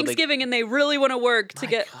pay. It's Thanksgiving and they really want to work to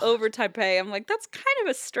get overtime pay. I'm like, that's kind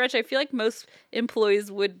of a stretch. I feel like most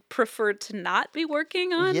employees would prefer to not be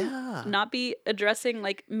working on, not be addressing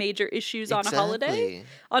like major issues on a holiday,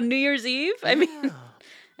 on New Year's Eve. I mean,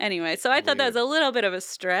 anyway, so I thought that was a little bit of a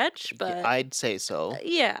stretch, but I'd say so.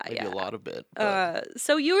 Yeah, maybe a lot of it.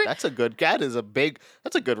 So you were. That's a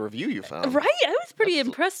good review you found. Right, I was pretty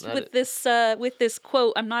impressed with this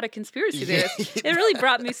quote. I'm not a conspiracy theorist. It really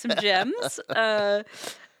brought me some gems.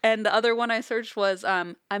 And the other one I searched was,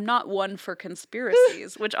 I'm not one for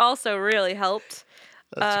conspiracies, which also really helped.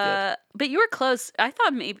 That's good. But you were close. I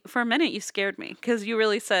thought maybe for a minute you scared me because you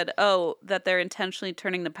really said, "Oh, that they're intentionally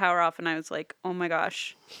turning the power off," and I was like, "Oh my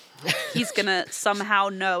gosh, he's gonna somehow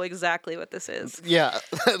know exactly what this is." Yeah.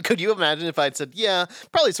 Could you imagine if I'd said, "Yeah,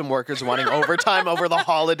 probably some workers wanting overtime over the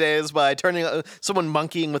holidays by turning someone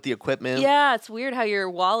monkeying with the equipment." Yeah, it's weird how your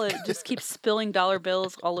wallet just keeps spilling dollar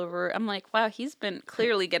bills all over. I'm like, wow, he's been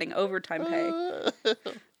clearly getting overtime pay.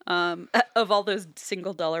 Of all those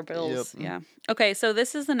single dollar bills. Yep. Yeah. Okay, so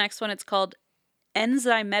this is the next one. It's called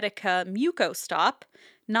Enzymedica Mucostop.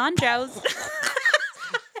 Non-drowsy.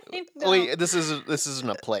 Wait, this isn't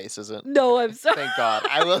a place, is it? No, I'm sorry. Thank God.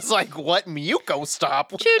 I was like, what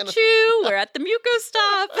Mucostop? Choo-choo, we're at the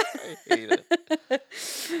Mucostop. I hate it.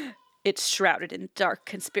 It's shrouded in dark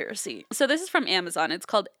conspiracy. So this is from Amazon. It's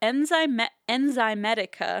called Enzymedica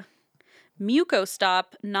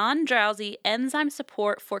Mucostop Non-Drowsy Enzyme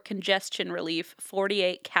Support for Congestion Relief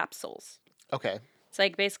 48 capsules. Okay. It's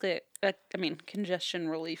like basically, congestion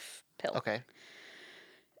relief pill. Okay.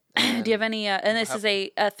 Do you have any, and this is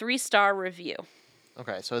a 3-star review.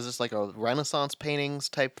 Okay, so is this like a Renaissance paintings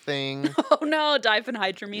type thing? Oh no,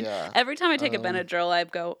 diphenhydramine. Yeah. Every time I take a Benadryl, I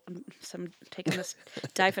go, I'm taking this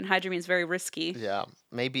diphenhydramine is very risky. Yeah.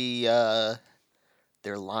 Maybe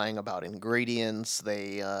they're lying about ingredients.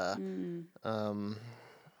 They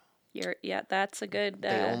that's a good.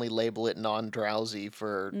 They only label it non-drowsy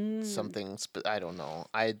for something. I don't know.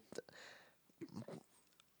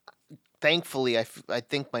 Thankfully, I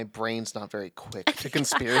think my brain's not very quick to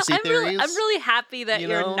conspiracy theories. I'm really happy that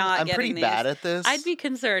you're not I'm getting pretty these. bad at this. I'd be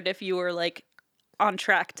concerned if you were like on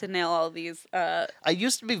track to nail all these. I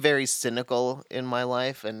used to be very cynical in my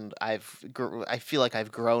life, and I feel like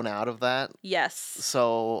I've grown out of that. Yes.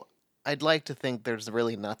 So I'd like to think there's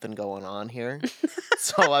really nothing going on here.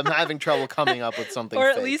 So I'm having trouble coming up with something or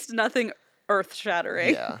at fake. least nothing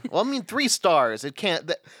earth-shattering. Yeah. Well, 3 stars. It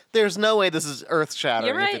can't. There's no way this is earth-shattering.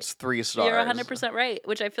 You're right. If it's 3 stars. You're 100% right,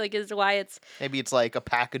 which I feel like is why it's... Maybe it's like a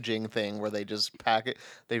packaging thing where they just pack it.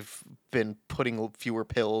 They've been putting fewer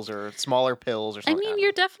pills or smaller pills or something. I mean,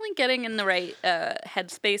 you're definitely getting in the right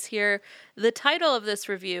headspace here. The title of this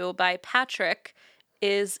review by Patrick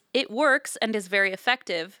is "It Works and is Very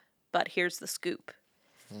Effective, but Here's the Scoop."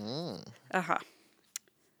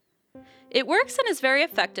 It works and is very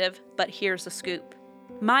effective, but here's the scoop.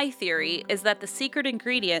 My theory is that the secret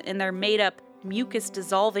ingredient in their made-up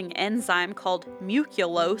mucus-dissolving enzyme called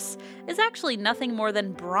muculose is actually nothing more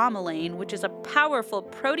than bromelain, which is a powerful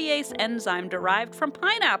protease enzyme derived from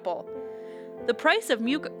pineapple. The price of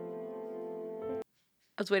I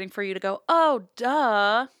was waiting for you to go, oh,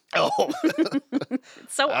 duh. Oh.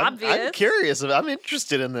 It's so obvious. I'm curious. I'm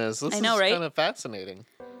interested in this. This I know, is right? kind of fascinating.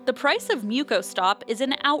 The price of Mucostop is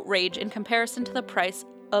an outrage in comparison to the price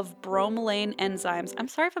of bromelain enzymes. I'm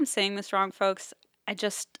sorry if I'm saying this wrong, folks. I'm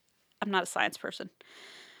not a science person.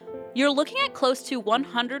 You're looking at close to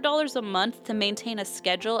 $100 a month to maintain a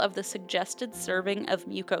schedule of the suggested serving of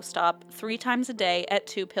Mucostop 3 times a day at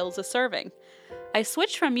 2 pills a serving. I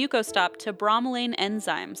switched from Mucostop to bromelain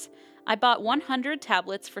enzymes. I bought 100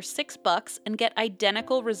 tablets for $6 and get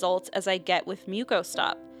identical results as I get with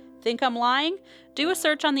Mucostop. Think I'm lying? Do a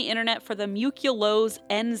search on the internet for the muculose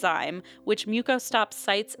enzyme, which Mucostop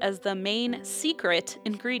cites as the main secret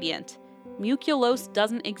ingredient. Muculose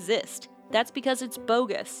doesn't exist. That's because it's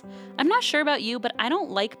bogus. I'm not sure about you, but I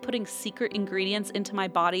don't like putting secret ingredients into my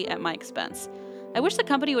body at my expense. I wish the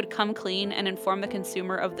company would come clean and inform the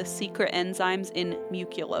consumer of the secret enzymes in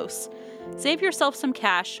muculose. Save yourself some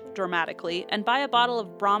cash, dramatically, and buy a bottle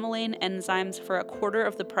of bromelain enzymes for $25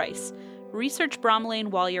 of the price. Research bromelain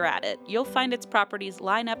while you're at it. You'll find its properties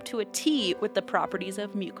line up to a T with the properties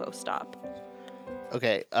of Mucostop.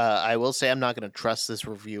 Okay, I will say I'm not going to trust this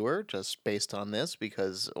reviewer just based on this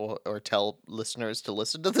because, or tell listeners to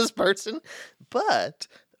listen to this person, but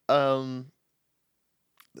they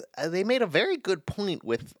made a very good point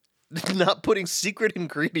with not putting secret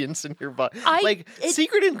ingredients in your body.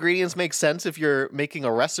 Secret ingredients make sense if you're making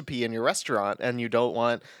a recipe in your restaurant and you don't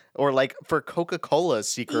want, or like for Coca-Cola's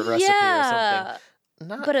secret recipe or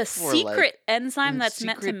something. But a secret enzyme that's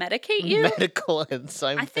meant to medicate you? Medical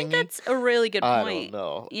enzyme I think that's a really good point. I don't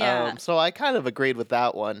know. Yeah. So I kind of agreed with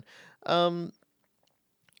that one.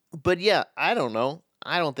 But yeah, I don't know.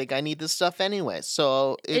 I don't think I need this stuff anyway.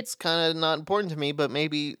 So it's kind of not important to me, but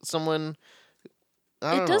maybe someone...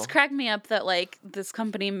 It does crack me up that like this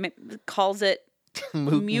company calls it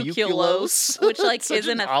muculose, which like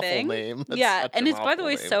isn't a thing. Name. Yeah, and it's by the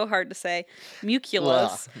way so hard to say,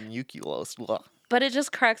 muculose. Muculose. Ugh. But it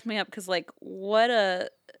just cracks me up because like what a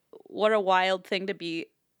wild thing to be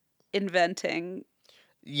inventing.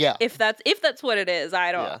 Yeah. If that's what it is.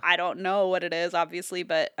 I don't know what it is, obviously,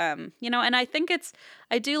 but and I think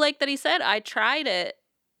I do like that he said I tried it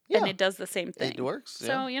and it does the same thing. It works.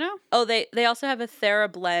 So, they also have a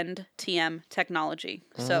TheraBlend TM technology.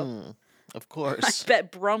 So of course. I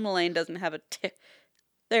bet bromelain doesn't have a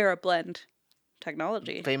TheraBlend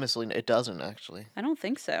technology. Famously, it doesn't actually. I don't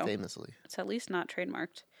think so. Famously. It's at least not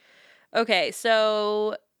trademarked. Okay,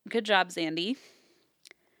 so good job, Zandy.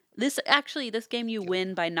 This game you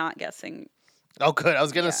win by not guessing. Oh, good. I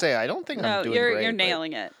was gonna say I don't think I'm doing great. You're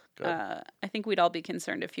nailing it. I think we'd all be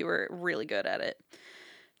concerned if you were really good at it.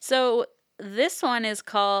 So this one is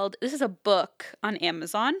called. This is a book on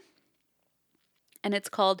Amazon, and it's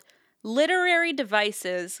called "Literary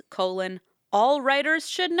Devices: All Writers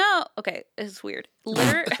Should Know." Okay, it's weird.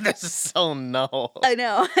 This is so no. I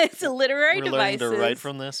know. It's a literary devices. We're learning to write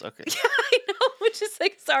from this? Okay. Yeah, I know, which is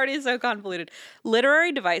it's already so convoluted.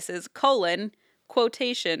 Literary devices,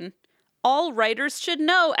 quotation, all writers should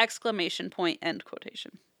know, ! End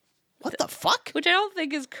quotation. What the fuck? Which I don't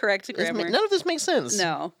think is correct grammar. None of this makes sense.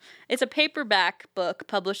 No. It's a paperback book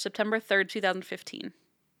published September 3rd, 2015.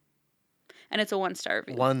 And it's a 1-star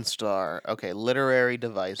review. 1 star. Okay, literary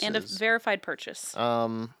devices. And a verified purchase.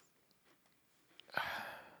 I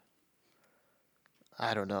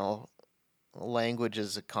don't know. Language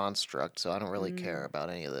is a construct, so I don't really care about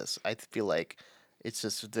any of this. I feel like it's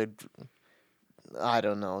just I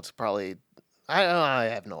don't know. It's probably I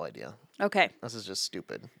have no idea. Okay. This is just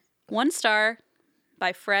stupid. 1 star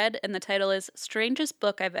by Fred, and the title is Strangest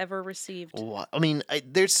Book I've Ever Received. What? I mean,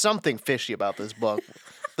 there's something fishy about this book.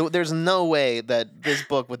 There's no way that this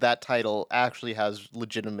book with that title actually has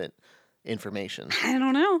legitimate information. I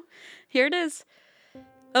don't know. Here it is.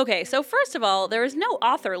 Okay, so first of all, there is no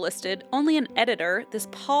author listed, only an editor, this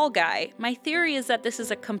Paul guy. My theory is that this is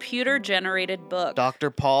a computer-generated book. Dr.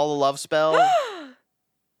 Paul, a love spell?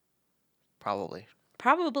 Probably.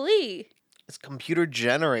 It's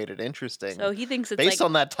computer-generated. Interesting. So he thinks it's based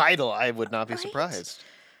on that title, I would not be surprised.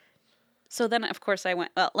 So then, of course, I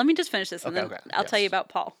went, well, let me just finish this, and then I'll tell you about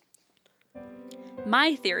Paul.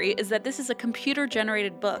 My theory is that this is a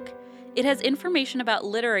computer-generated book. It has information about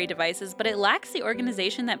literary devices, but it lacks the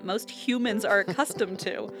organization that most humans are accustomed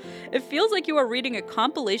to. It feels like you are reading a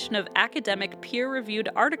compilation of academic, peer-reviewed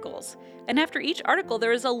articles. And after each article,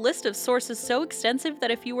 there is a list of sources so extensive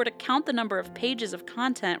that if you were to count the number of pages of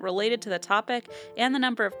content related to the topic and the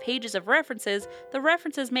number of pages of references, the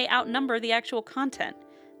references may outnumber the actual content.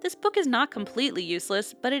 This book is not completely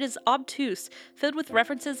useless, but it is obtuse, filled with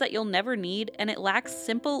references that you'll never need, and it lacks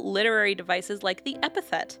simple literary devices like the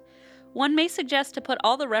epithet. One may suggest to put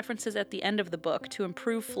all the references at the end of the book to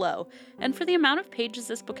improve flow, and for the amount of pages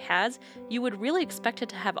this book has, you would really expect it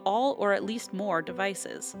to have all or at least more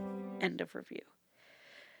devices. End of review.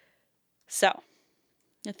 So,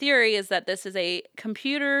 the theory is that this is a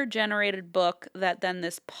computer-generated book that then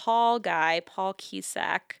this Paul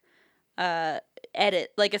Cusack,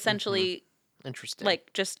 essentially... Interesting.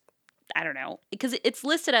 I don't know. Because it's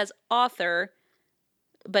listed as author,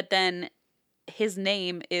 but then... his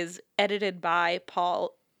name is edited by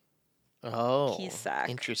Paul Cusack.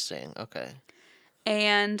 Interesting. Okay.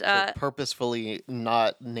 And so purposefully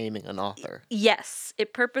not naming an author. Yes,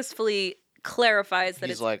 it purposefully clarifies that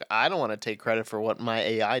he's like, I don't want to take credit for what my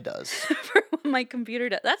AI does. For what my computer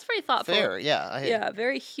does. That's very thoughtful. Fair, yeah.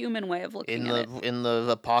 Very human way of looking at it. In the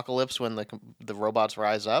apocalypse, when the robots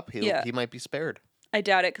rise up, he might be spared. I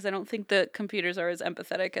doubt it, because I don't think the computers are as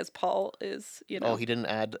empathetic as Paul is, Oh, he didn't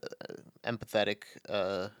add empathetic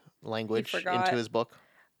language into his book?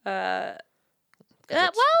 Well,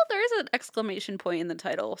 there is an exclamation point in the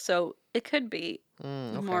title, so it could be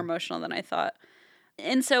more emotional than I thought.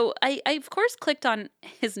 And so I of course, clicked on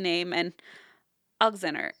his name, and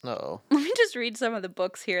Alexander. Uh-oh. Let me just read some of the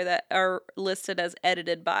books here that are listed as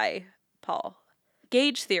edited by Paul.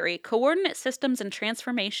 Gauge Theory, Coordinate Systems and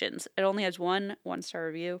Transformations. It only has 1-star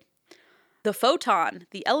review. The Photon,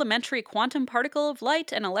 the Elementary Quantum Particle of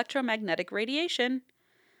Light and Electromagnetic Radiation.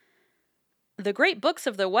 The Great Books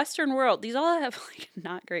of the Western World. These all have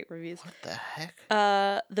not great reviews. What the heck?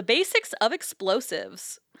 The Basics of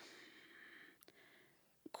Explosives.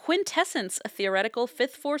 Quintessence, a Theoretical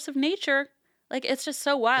Fifth Force of Nature. It's just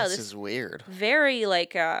so wild. This is weird. Very,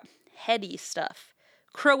 heady stuff.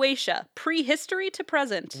 Croatia, prehistory to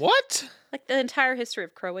present. What? The entire history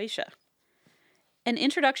of Croatia. An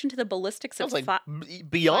introduction to the ballistics of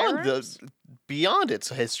beyond its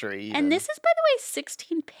history. Even. And this is, by the way,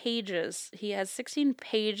 16 pages. He has 16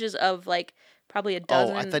 pages of probably a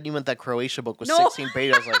dozen. Oh, I thought you meant that Croatia book was 16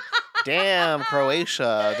 pages. I was like, Damn,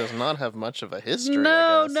 Croatia does not have much of a history.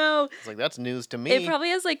 No, I guess. no. It's like, that's news to me. It probably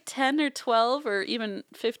has like 10 or 12 or even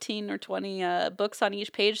 15 or 20 books on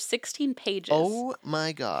each page, 16 pages. Oh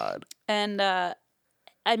my God. And I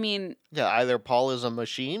mean, yeah, either Paul is a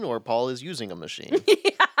machine or Paul is using a machine.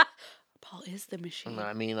 Yeah. Paul is the machine.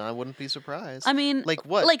 I mean, I wouldn't be surprised. I mean, like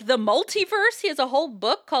what? Like the multiverse? He has a whole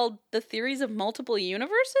book called The Theories of Multiple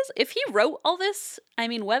Universes? If he wrote all this, I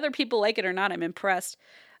mean, whether people like it or not, I'm impressed.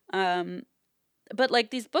 But like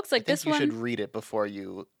these books like this one, you should read it before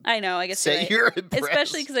you I know, I guess say you're impressed.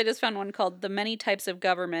 Especially because I just found one called The Many Types of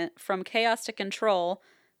Government, From Chaos to Control.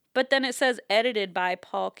 But then it says edited by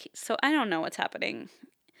Paul so I don't know what's happening.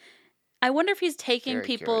 I wonder if he's taking Very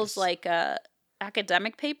people's curious. like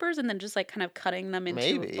academic papers and then just like kind of cutting them into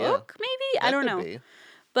Maybe, a book, maybe? That I don't could know. Be.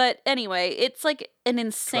 But anyway, it's like an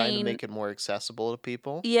insane Trying to make it more accessible to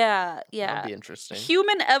people. Yeah. That'd be interesting.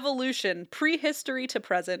 Human evolution, prehistory to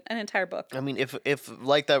present, an entire book. I mean, if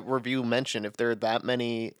like that review mentioned, if there are that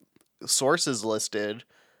many sources listed,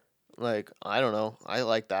 like, I don't know. I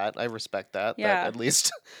like that. I respect that. Yeah. That at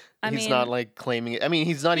least I he's mean, not like claiming it. I mean,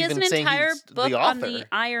 he's not he has even an saying entire he's book the author. on the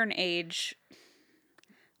Iron Age.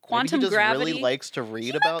 Quantum Maybe he just gravity. really likes to read he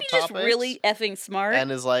about might be topics. just really effing smart.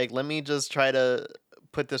 And is like, let me just try to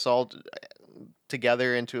put this all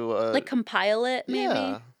together into a like compile it, maybe.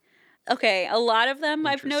 Yeah. Okay, a lot of them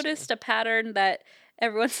I've noticed a pattern that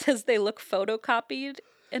everyone says they look photocopied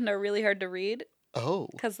and are really hard to read. Oh.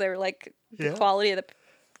 Because they're like the quality of the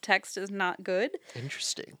text is not good.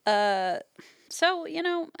 Interesting. So, you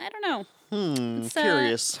know, I don't know. It's,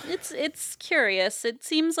 curious. It's curious. It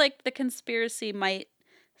seems like the conspiracy might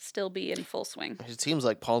still be in full swing. It seems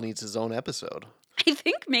like Paul needs his own episode. I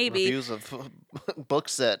think maybe. Reviews of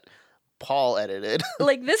books that Paul edited.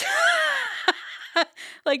 Like this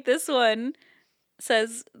like this one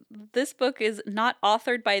says this book is not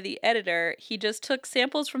authored by the editor. He just took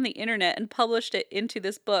samples from the internet and published it into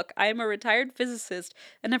this book. I am a retired physicist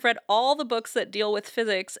and have read all the books that deal with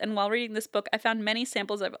physics, and while reading this book I found many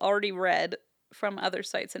samples I've already read from other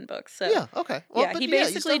sites and books. So yeah, okay. Well, yeah, he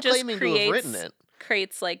basically just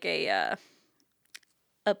creates like a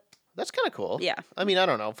that's kind of cool. Yeah. I mean, I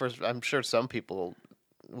don't know. I'm sure some people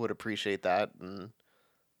would appreciate that, and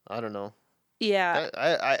I don't know. Yeah.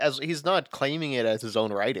 I as he's not claiming it as his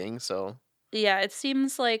own writing, so. Yeah, it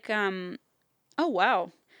seems like oh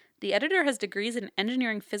wow. The editor has degrees in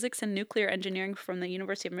engineering, physics, and nuclear engineering from the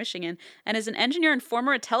University of Michigan, and is an engineer and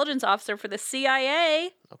former intelligence officer for the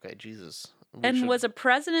CIA. Okay, Jesus. Was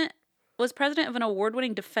president of an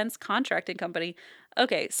award-winning defense contracting company.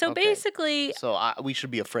 Okay, so basically... So we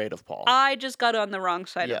should be afraid of Paul. I just got on the wrong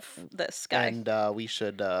side of this guy. And we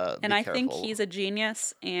should be And I careful. think he's a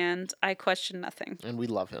genius, and I question nothing. And we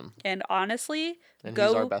love him. And honestly, and go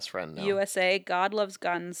he's our best friend now. USA, God loves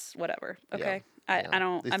guns, whatever. Okay? Yeah. I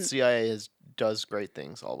don't... The CIA does great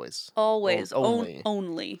things, always. Always. Only.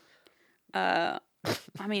 Only. I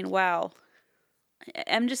mean, wow.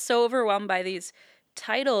 I'm just so overwhelmed by these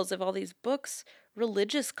titles of all these books.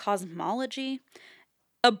 Religious Cosmology,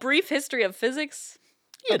 A Brief History of Physics.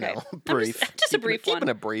 You know, brief. Just a brief one. Keeping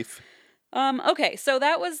it brief. Okay, so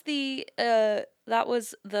that was the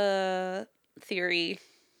theory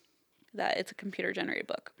that it's a computer generated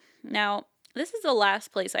book. Now, this is the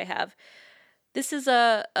last place I have. This is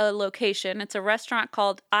a location. It's a restaurant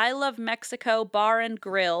called I Love Mexico Bar and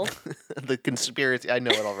Grill. The conspiracy, I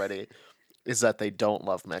know it already, is that they don't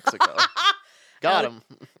love Mexico. Got him.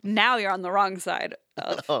 Now you're on the wrong side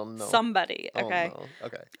of somebody. Okay. Oh, no.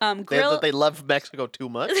 Okay. Grill. They love Mexico too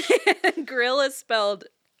much. Grill is spelled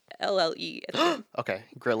LLE. Okay.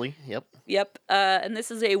 Grilly. Yep. Yep. And this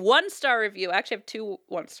is a 1-star review. I actually have 2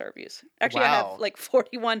 1-star reviews. Actually, I have like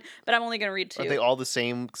 41, but I'm only going to read 2. Are they all the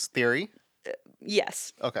same theory?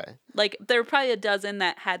 Yes. Okay. Like there were probably a dozen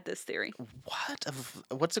that had this theory. What?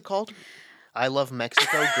 What's it called? I Love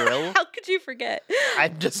Mexico Grill? How could you forget? I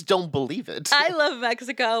just don't believe it. I Love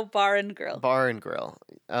Mexico Bar and Grill. Bar and Grill.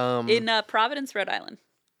 In Providence, Rhode Island.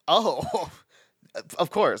 Oh, of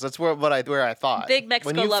course. That's where I thought. Big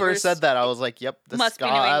Mexico When you lovers. first said that, I was like, yep, this has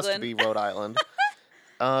to be Rhode Island.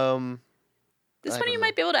 This one you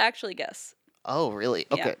might be able to actually guess. Oh, really?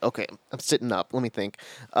 Yeah. Okay. I'm sitting up. Let me think.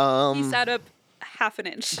 He sat up half an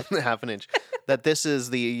inch. Half an inch. That this is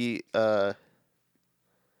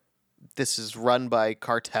this is run by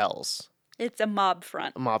cartels. It's a mob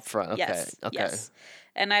front. Okay. Yes. Okay. Yes.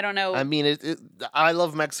 And I don't know. I mean, I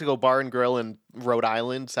Love Mexico Bar and Grill in Rhode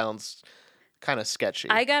Island sounds kind of sketchy.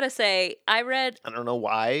 I gotta say, I don't know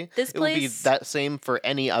why. This it would be place... that same for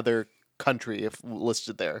any other country if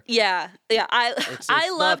listed there. Yeah.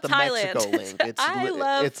 I love Thailand. Mexico link.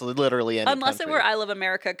 It's literally any unless country. it were I Love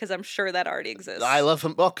America, because I'm sure that already exists. I love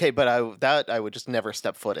him. Okay, but I would just never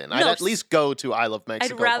step foot in. I'd at least go to I Love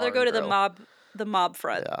Mexico. I'd rather Bar go to Grill. the mob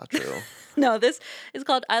front. Yeah, true. No, this is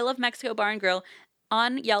called I Love Mexico Bar and Grill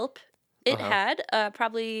on Yelp. It had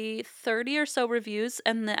probably 30 or so reviews,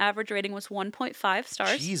 and the average rating was 1.5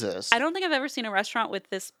 stars. Jesus. I don't think I've ever seen a restaurant with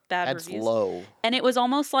this bad That's reviews. low. And it was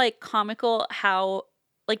almost like comical how,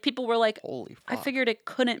 like, people were like, holy fuck. I figured it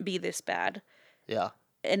couldn't be this bad. Yeah.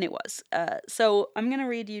 And it was. So I'm going to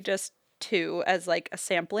read you just 2 as like a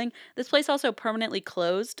sampling. This place also permanently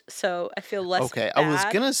closed, so I feel less bad. I was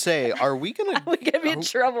gonna say, are we gonna be in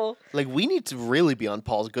trouble? Like, we need to really be on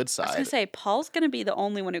Paul's good side. I was gonna say, Paul's gonna be the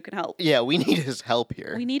only one who can help. Yeah, we need his help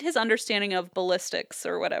here. We need his understanding of ballistics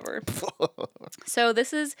or whatever. So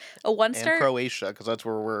this is a 1-star. And Croatia, because that's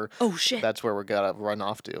where we're. Oh shit! That's where we're gonna run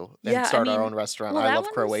off to and start our own restaurant. I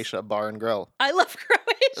Love Croatia Bar and Grill. I Love Croatia.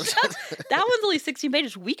 That one's only 16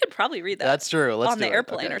 pages. We could probably read that. That's true. Let's on do the it.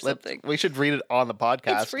 airplane or something. We should read it on the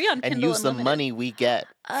podcast. It's free on Kindle and use Unlimited. the money we get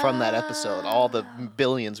from that episode, all the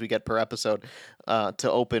billions we get per episode,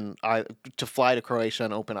 to fly to Croatia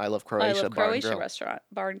and open I Love Croatia Bar and Grill. Restaurant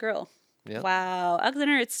Bar and Grill. Yeah. Wow,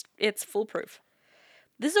 Alexander, it's foolproof.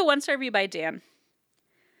 This is a 1-star review by Dan.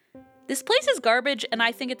 This place is garbage, and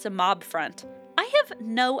I think it's a mob front. I have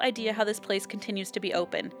no idea how this place continues to be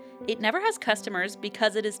open. It never has customers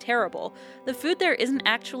because it is terrible. The food there isn't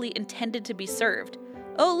actually intended to be served.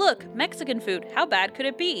 Oh look, Mexican food. How bad could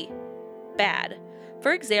it be? Bad.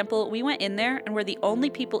 For example, we went in there and were the only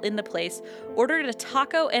people in the place, ordered a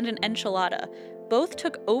taco and an enchilada. Both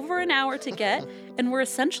took over an hour to get and were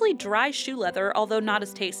essentially dry shoe leather, although not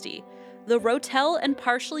as tasty. The Rotel and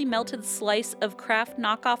partially melted slice of Kraft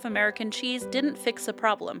knockoff American cheese didn't fix the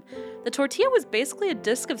problem. The tortilla was basically a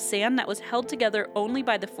disc of sand that was held together only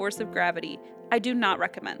by the force of gravity. I do not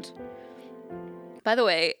recommend. By the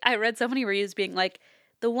way, I read so many reviews being like,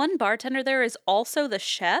 the one bartender there is also the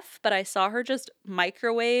chef, but I saw her just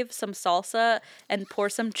microwave some salsa and pour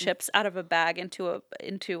some chips out of a bag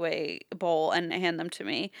into a bowl and hand them to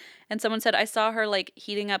me. And someone said, I saw her like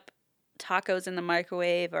heating up tacos in the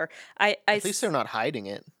microwave, or at least they're not hiding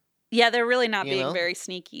it. Yeah, they're really not being very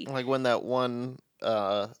sneaky. Like when that one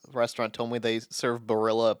restaurant told me they serve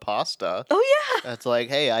Barilla pasta. Oh yeah. That's like,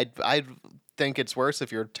 hey, I think it's worse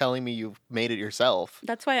if you're telling me you made it yourself.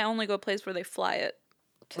 That's why I only go a place where they fly it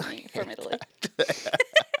to me from Italy.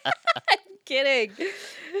 I'm kidding.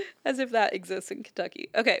 As if that exists in Kentucky.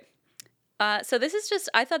 Okay. So this is just,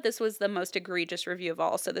 I thought this was the most egregious review of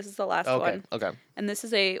all. So this is the last one. Okay. And this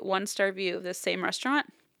is a 1-star review of this same restaurant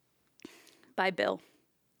by Bill.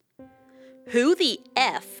 Who the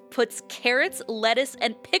F puts carrots, lettuce,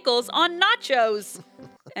 and pickles on nachos?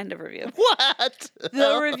 End of review. What?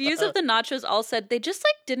 The reviews of the nachos all said they just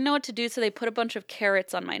like didn't know what to do, so they put a bunch of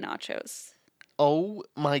carrots on my nachos. Oh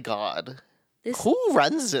my God. Who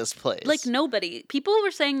runs this place? Like nobody. People were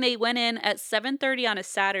saying they went in at 7:30 on a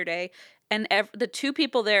Saturday, and the 2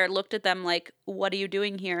 people there looked at them like, what are you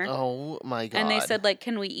doing here? Oh my God. And they said like,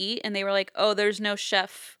 can we eat? And they were like, oh, there's no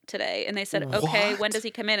chef today. And they said, okay, when does he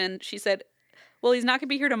come in? And she said, well, he's not going to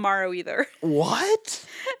be here tomorrow either. What?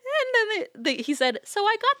 And then he said, so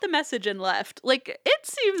I got the message and left. Like, it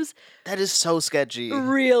seems... That is so sketchy.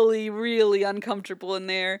 Really, really uncomfortable in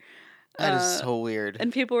there. That is so weird.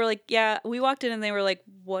 And people were like, yeah, we walked in and they were like,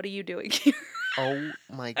 what are you doing here? Oh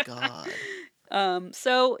my God.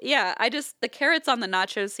 So yeah, the carrots on the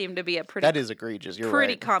nachos seem to be a pretty... That is egregious. You're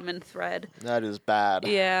pretty right. common thread. That is bad.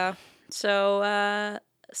 Yeah. So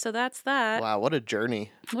that's that. Wow, what a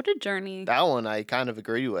journey. What a journey. That one I kind of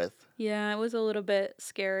agree with. Yeah, it was a little bit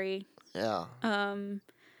scary. Yeah. And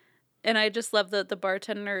I just love that the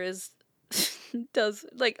bartender does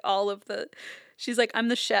like all of the... She's like, I'm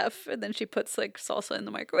the chef, and then she puts like salsa in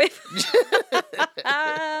the microwave.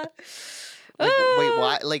 Wait,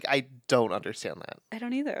 why? Like, I don't understand that. I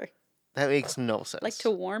don't either. That makes no sense. Like to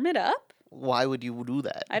warm it up? Why would you do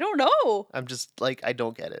that? I don't know. I'm just like, I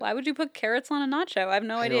don't get it. Why would you put carrots on a nacho? I have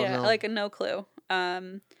no idea. Don't know. Like, no clue.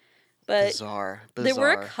 But Bizarre. There were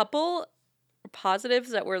a couple positives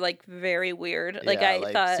that were like very weird. Like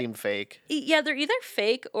I thought seemed fake. Yeah, they're either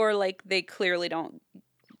fake or like they clearly don't.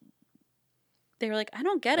 They were like, I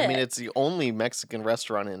don't get it. I mean, it's the only Mexican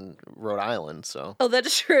restaurant in Rhode Island, so. Oh,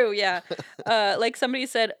 that's true. Yeah. Like somebody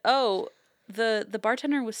said, oh, the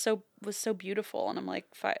bartender was so beautiful, and I'm like,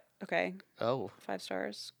 okay. Oh. 5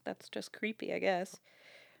 stars. That's just creepy, I guess.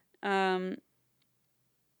 Yeah.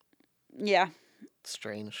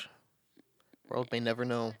 Strange. World may never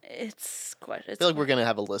know. It's I feel like we're gonna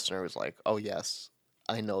have a listener who's like, "Oh yes,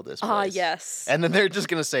 I know this place. Ah, yes. And then they're just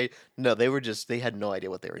going to say, no, they had no idea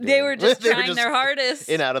what they were doing. They were just trying their hardest.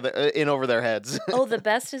 In over their heads. Oh, the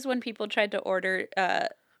best is when people tried to order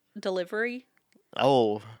delivery.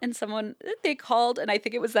 Oh. And they called, and I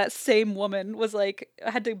think it was that same woman was like,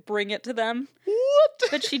 had to bring it to them.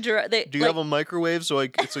 What? But she drew. Do you have a microwave so you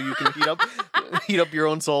can heat up your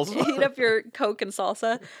own salsa? Heat up your Coke and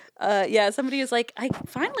salsa. Yeah, somebody was like, I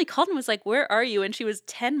finally called and was like, where are you? And she was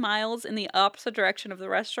 10 miles in the opposite direction of the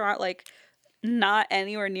restaurant, like not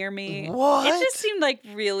anywhere near me. What? It just seemed like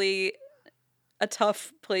really a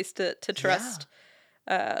tough place to trust.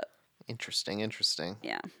 Yeah. Interesting.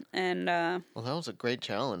 Yeah. And well, that was a great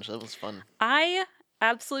challenge. That was fun. I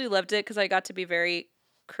absolutely loved it because I got to be very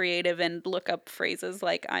creative and look up phrases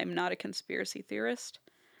like I'm not a conspiracy theorist.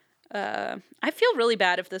 I feel really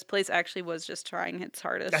bad if this place actually was just trying its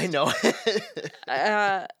hardest. I know.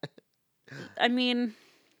 I mean,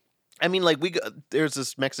 like there's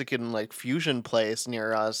this Mexican like fusion place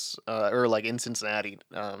near us, or like in Cincinnati,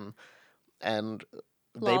 and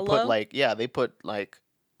they put like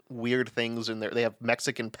weird things in there. They have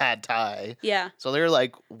Mexican pad thai. Yeah. So they're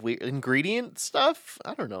like weird ingredient stuff.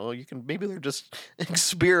 I don't know. Maybe they're just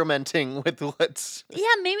experimenting with what's. Yeah,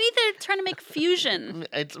 maybe they're trying to make fusion.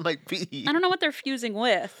 It might be. I don't know what they're fusing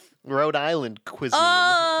with. Rhode Island cuisine.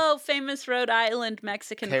 Oh, famous Rhode Island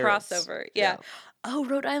Mexican carrots. Crossover. Yeah. Oh,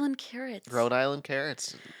 Rhode Island carrots. Rhode Island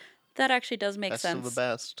carrots. That actually does make best sense. Of the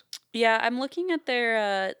best. Yeah, I'm looking at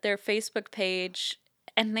their Facebook page.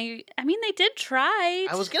 And they did try.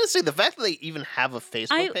 I was going to say, the fact that they even have a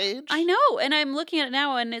Facebook page. I know. And I'm looking at it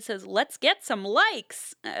now and it says, let's get some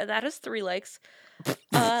likes. That is 3 likes.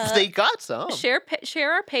 They got some. Share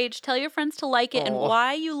our page. Tell your friends to like it and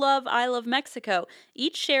why you love I Love Mexico.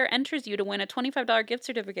 Each share enters you to win a $25 gift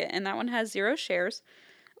certificate. And that one has 0 shares.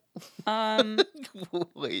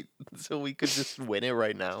 Wait, so we could just win it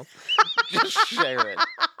right now? Just share it.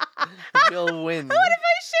 You'll win. What if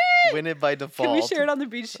I share it? Win it by default. Can we share it on the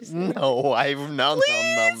beach? No. No.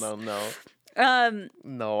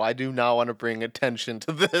 No, I do not want to bring attention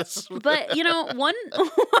to this. But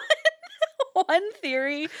one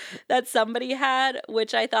theory that somebody had,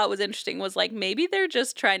 which I thought was interesting, was like maybe they're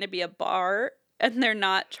just trying to be a bar and they're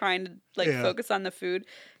not trying to focus on the food.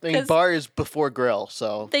 I mean, bar is before grill,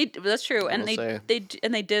 so that's true, and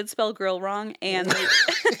they did spell grill wrong, and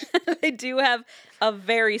they do have a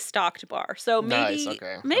very stocked bar. So maybe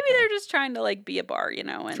they're just trying to like be a bar,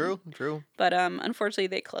 And, True. But unfortunately,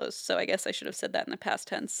 they closed. So I guess I should have said that in the past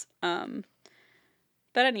tense. But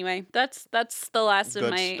anyway, that's the last of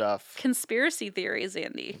my conspiracy theories,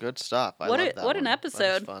 Andy. Good stuff. I love that. What an episode!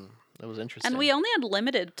 That was fun. That was interesting. And we only had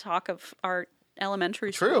limited talk of our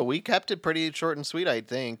elementary school. True. We kept it pretty short and sweet, I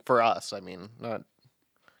think, for us. I mean, not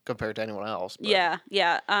compared to anyone else. But. Yeah.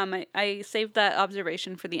 I saved that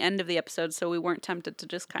observation for the end of the episode, so we weren't tempted to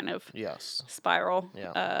just kind of spiral.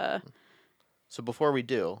 Yeah. So before we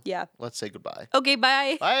do, let's say goodbye. Okay,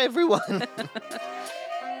 bye. Bye, everyone.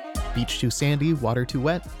 Beach Too Sandy, Water Too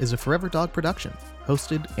Wet is a Forever Dog production,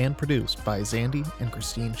 hosted and produced by Zandy and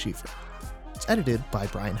Christine Schieffer. It's edited by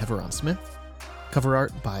Brian Heveron-Smith. Cover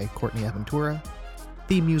art by Courtney Aventura.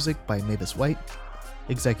 Theme music by Mavis White.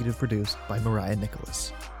 Executive produced by Mariah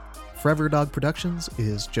Nicholas. Forever Dog Productions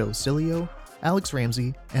is Joe Cilio, Alex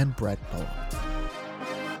Ramsey, and Brett Bowen.